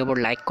যোগাব ভিডিওবোৰ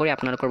লাইক কৰি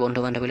আপোনালোকৰ বন্ধু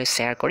বান্ধৱীলৈ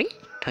শ্বেয়াৰ কৰি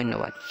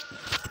ধন্যবাদ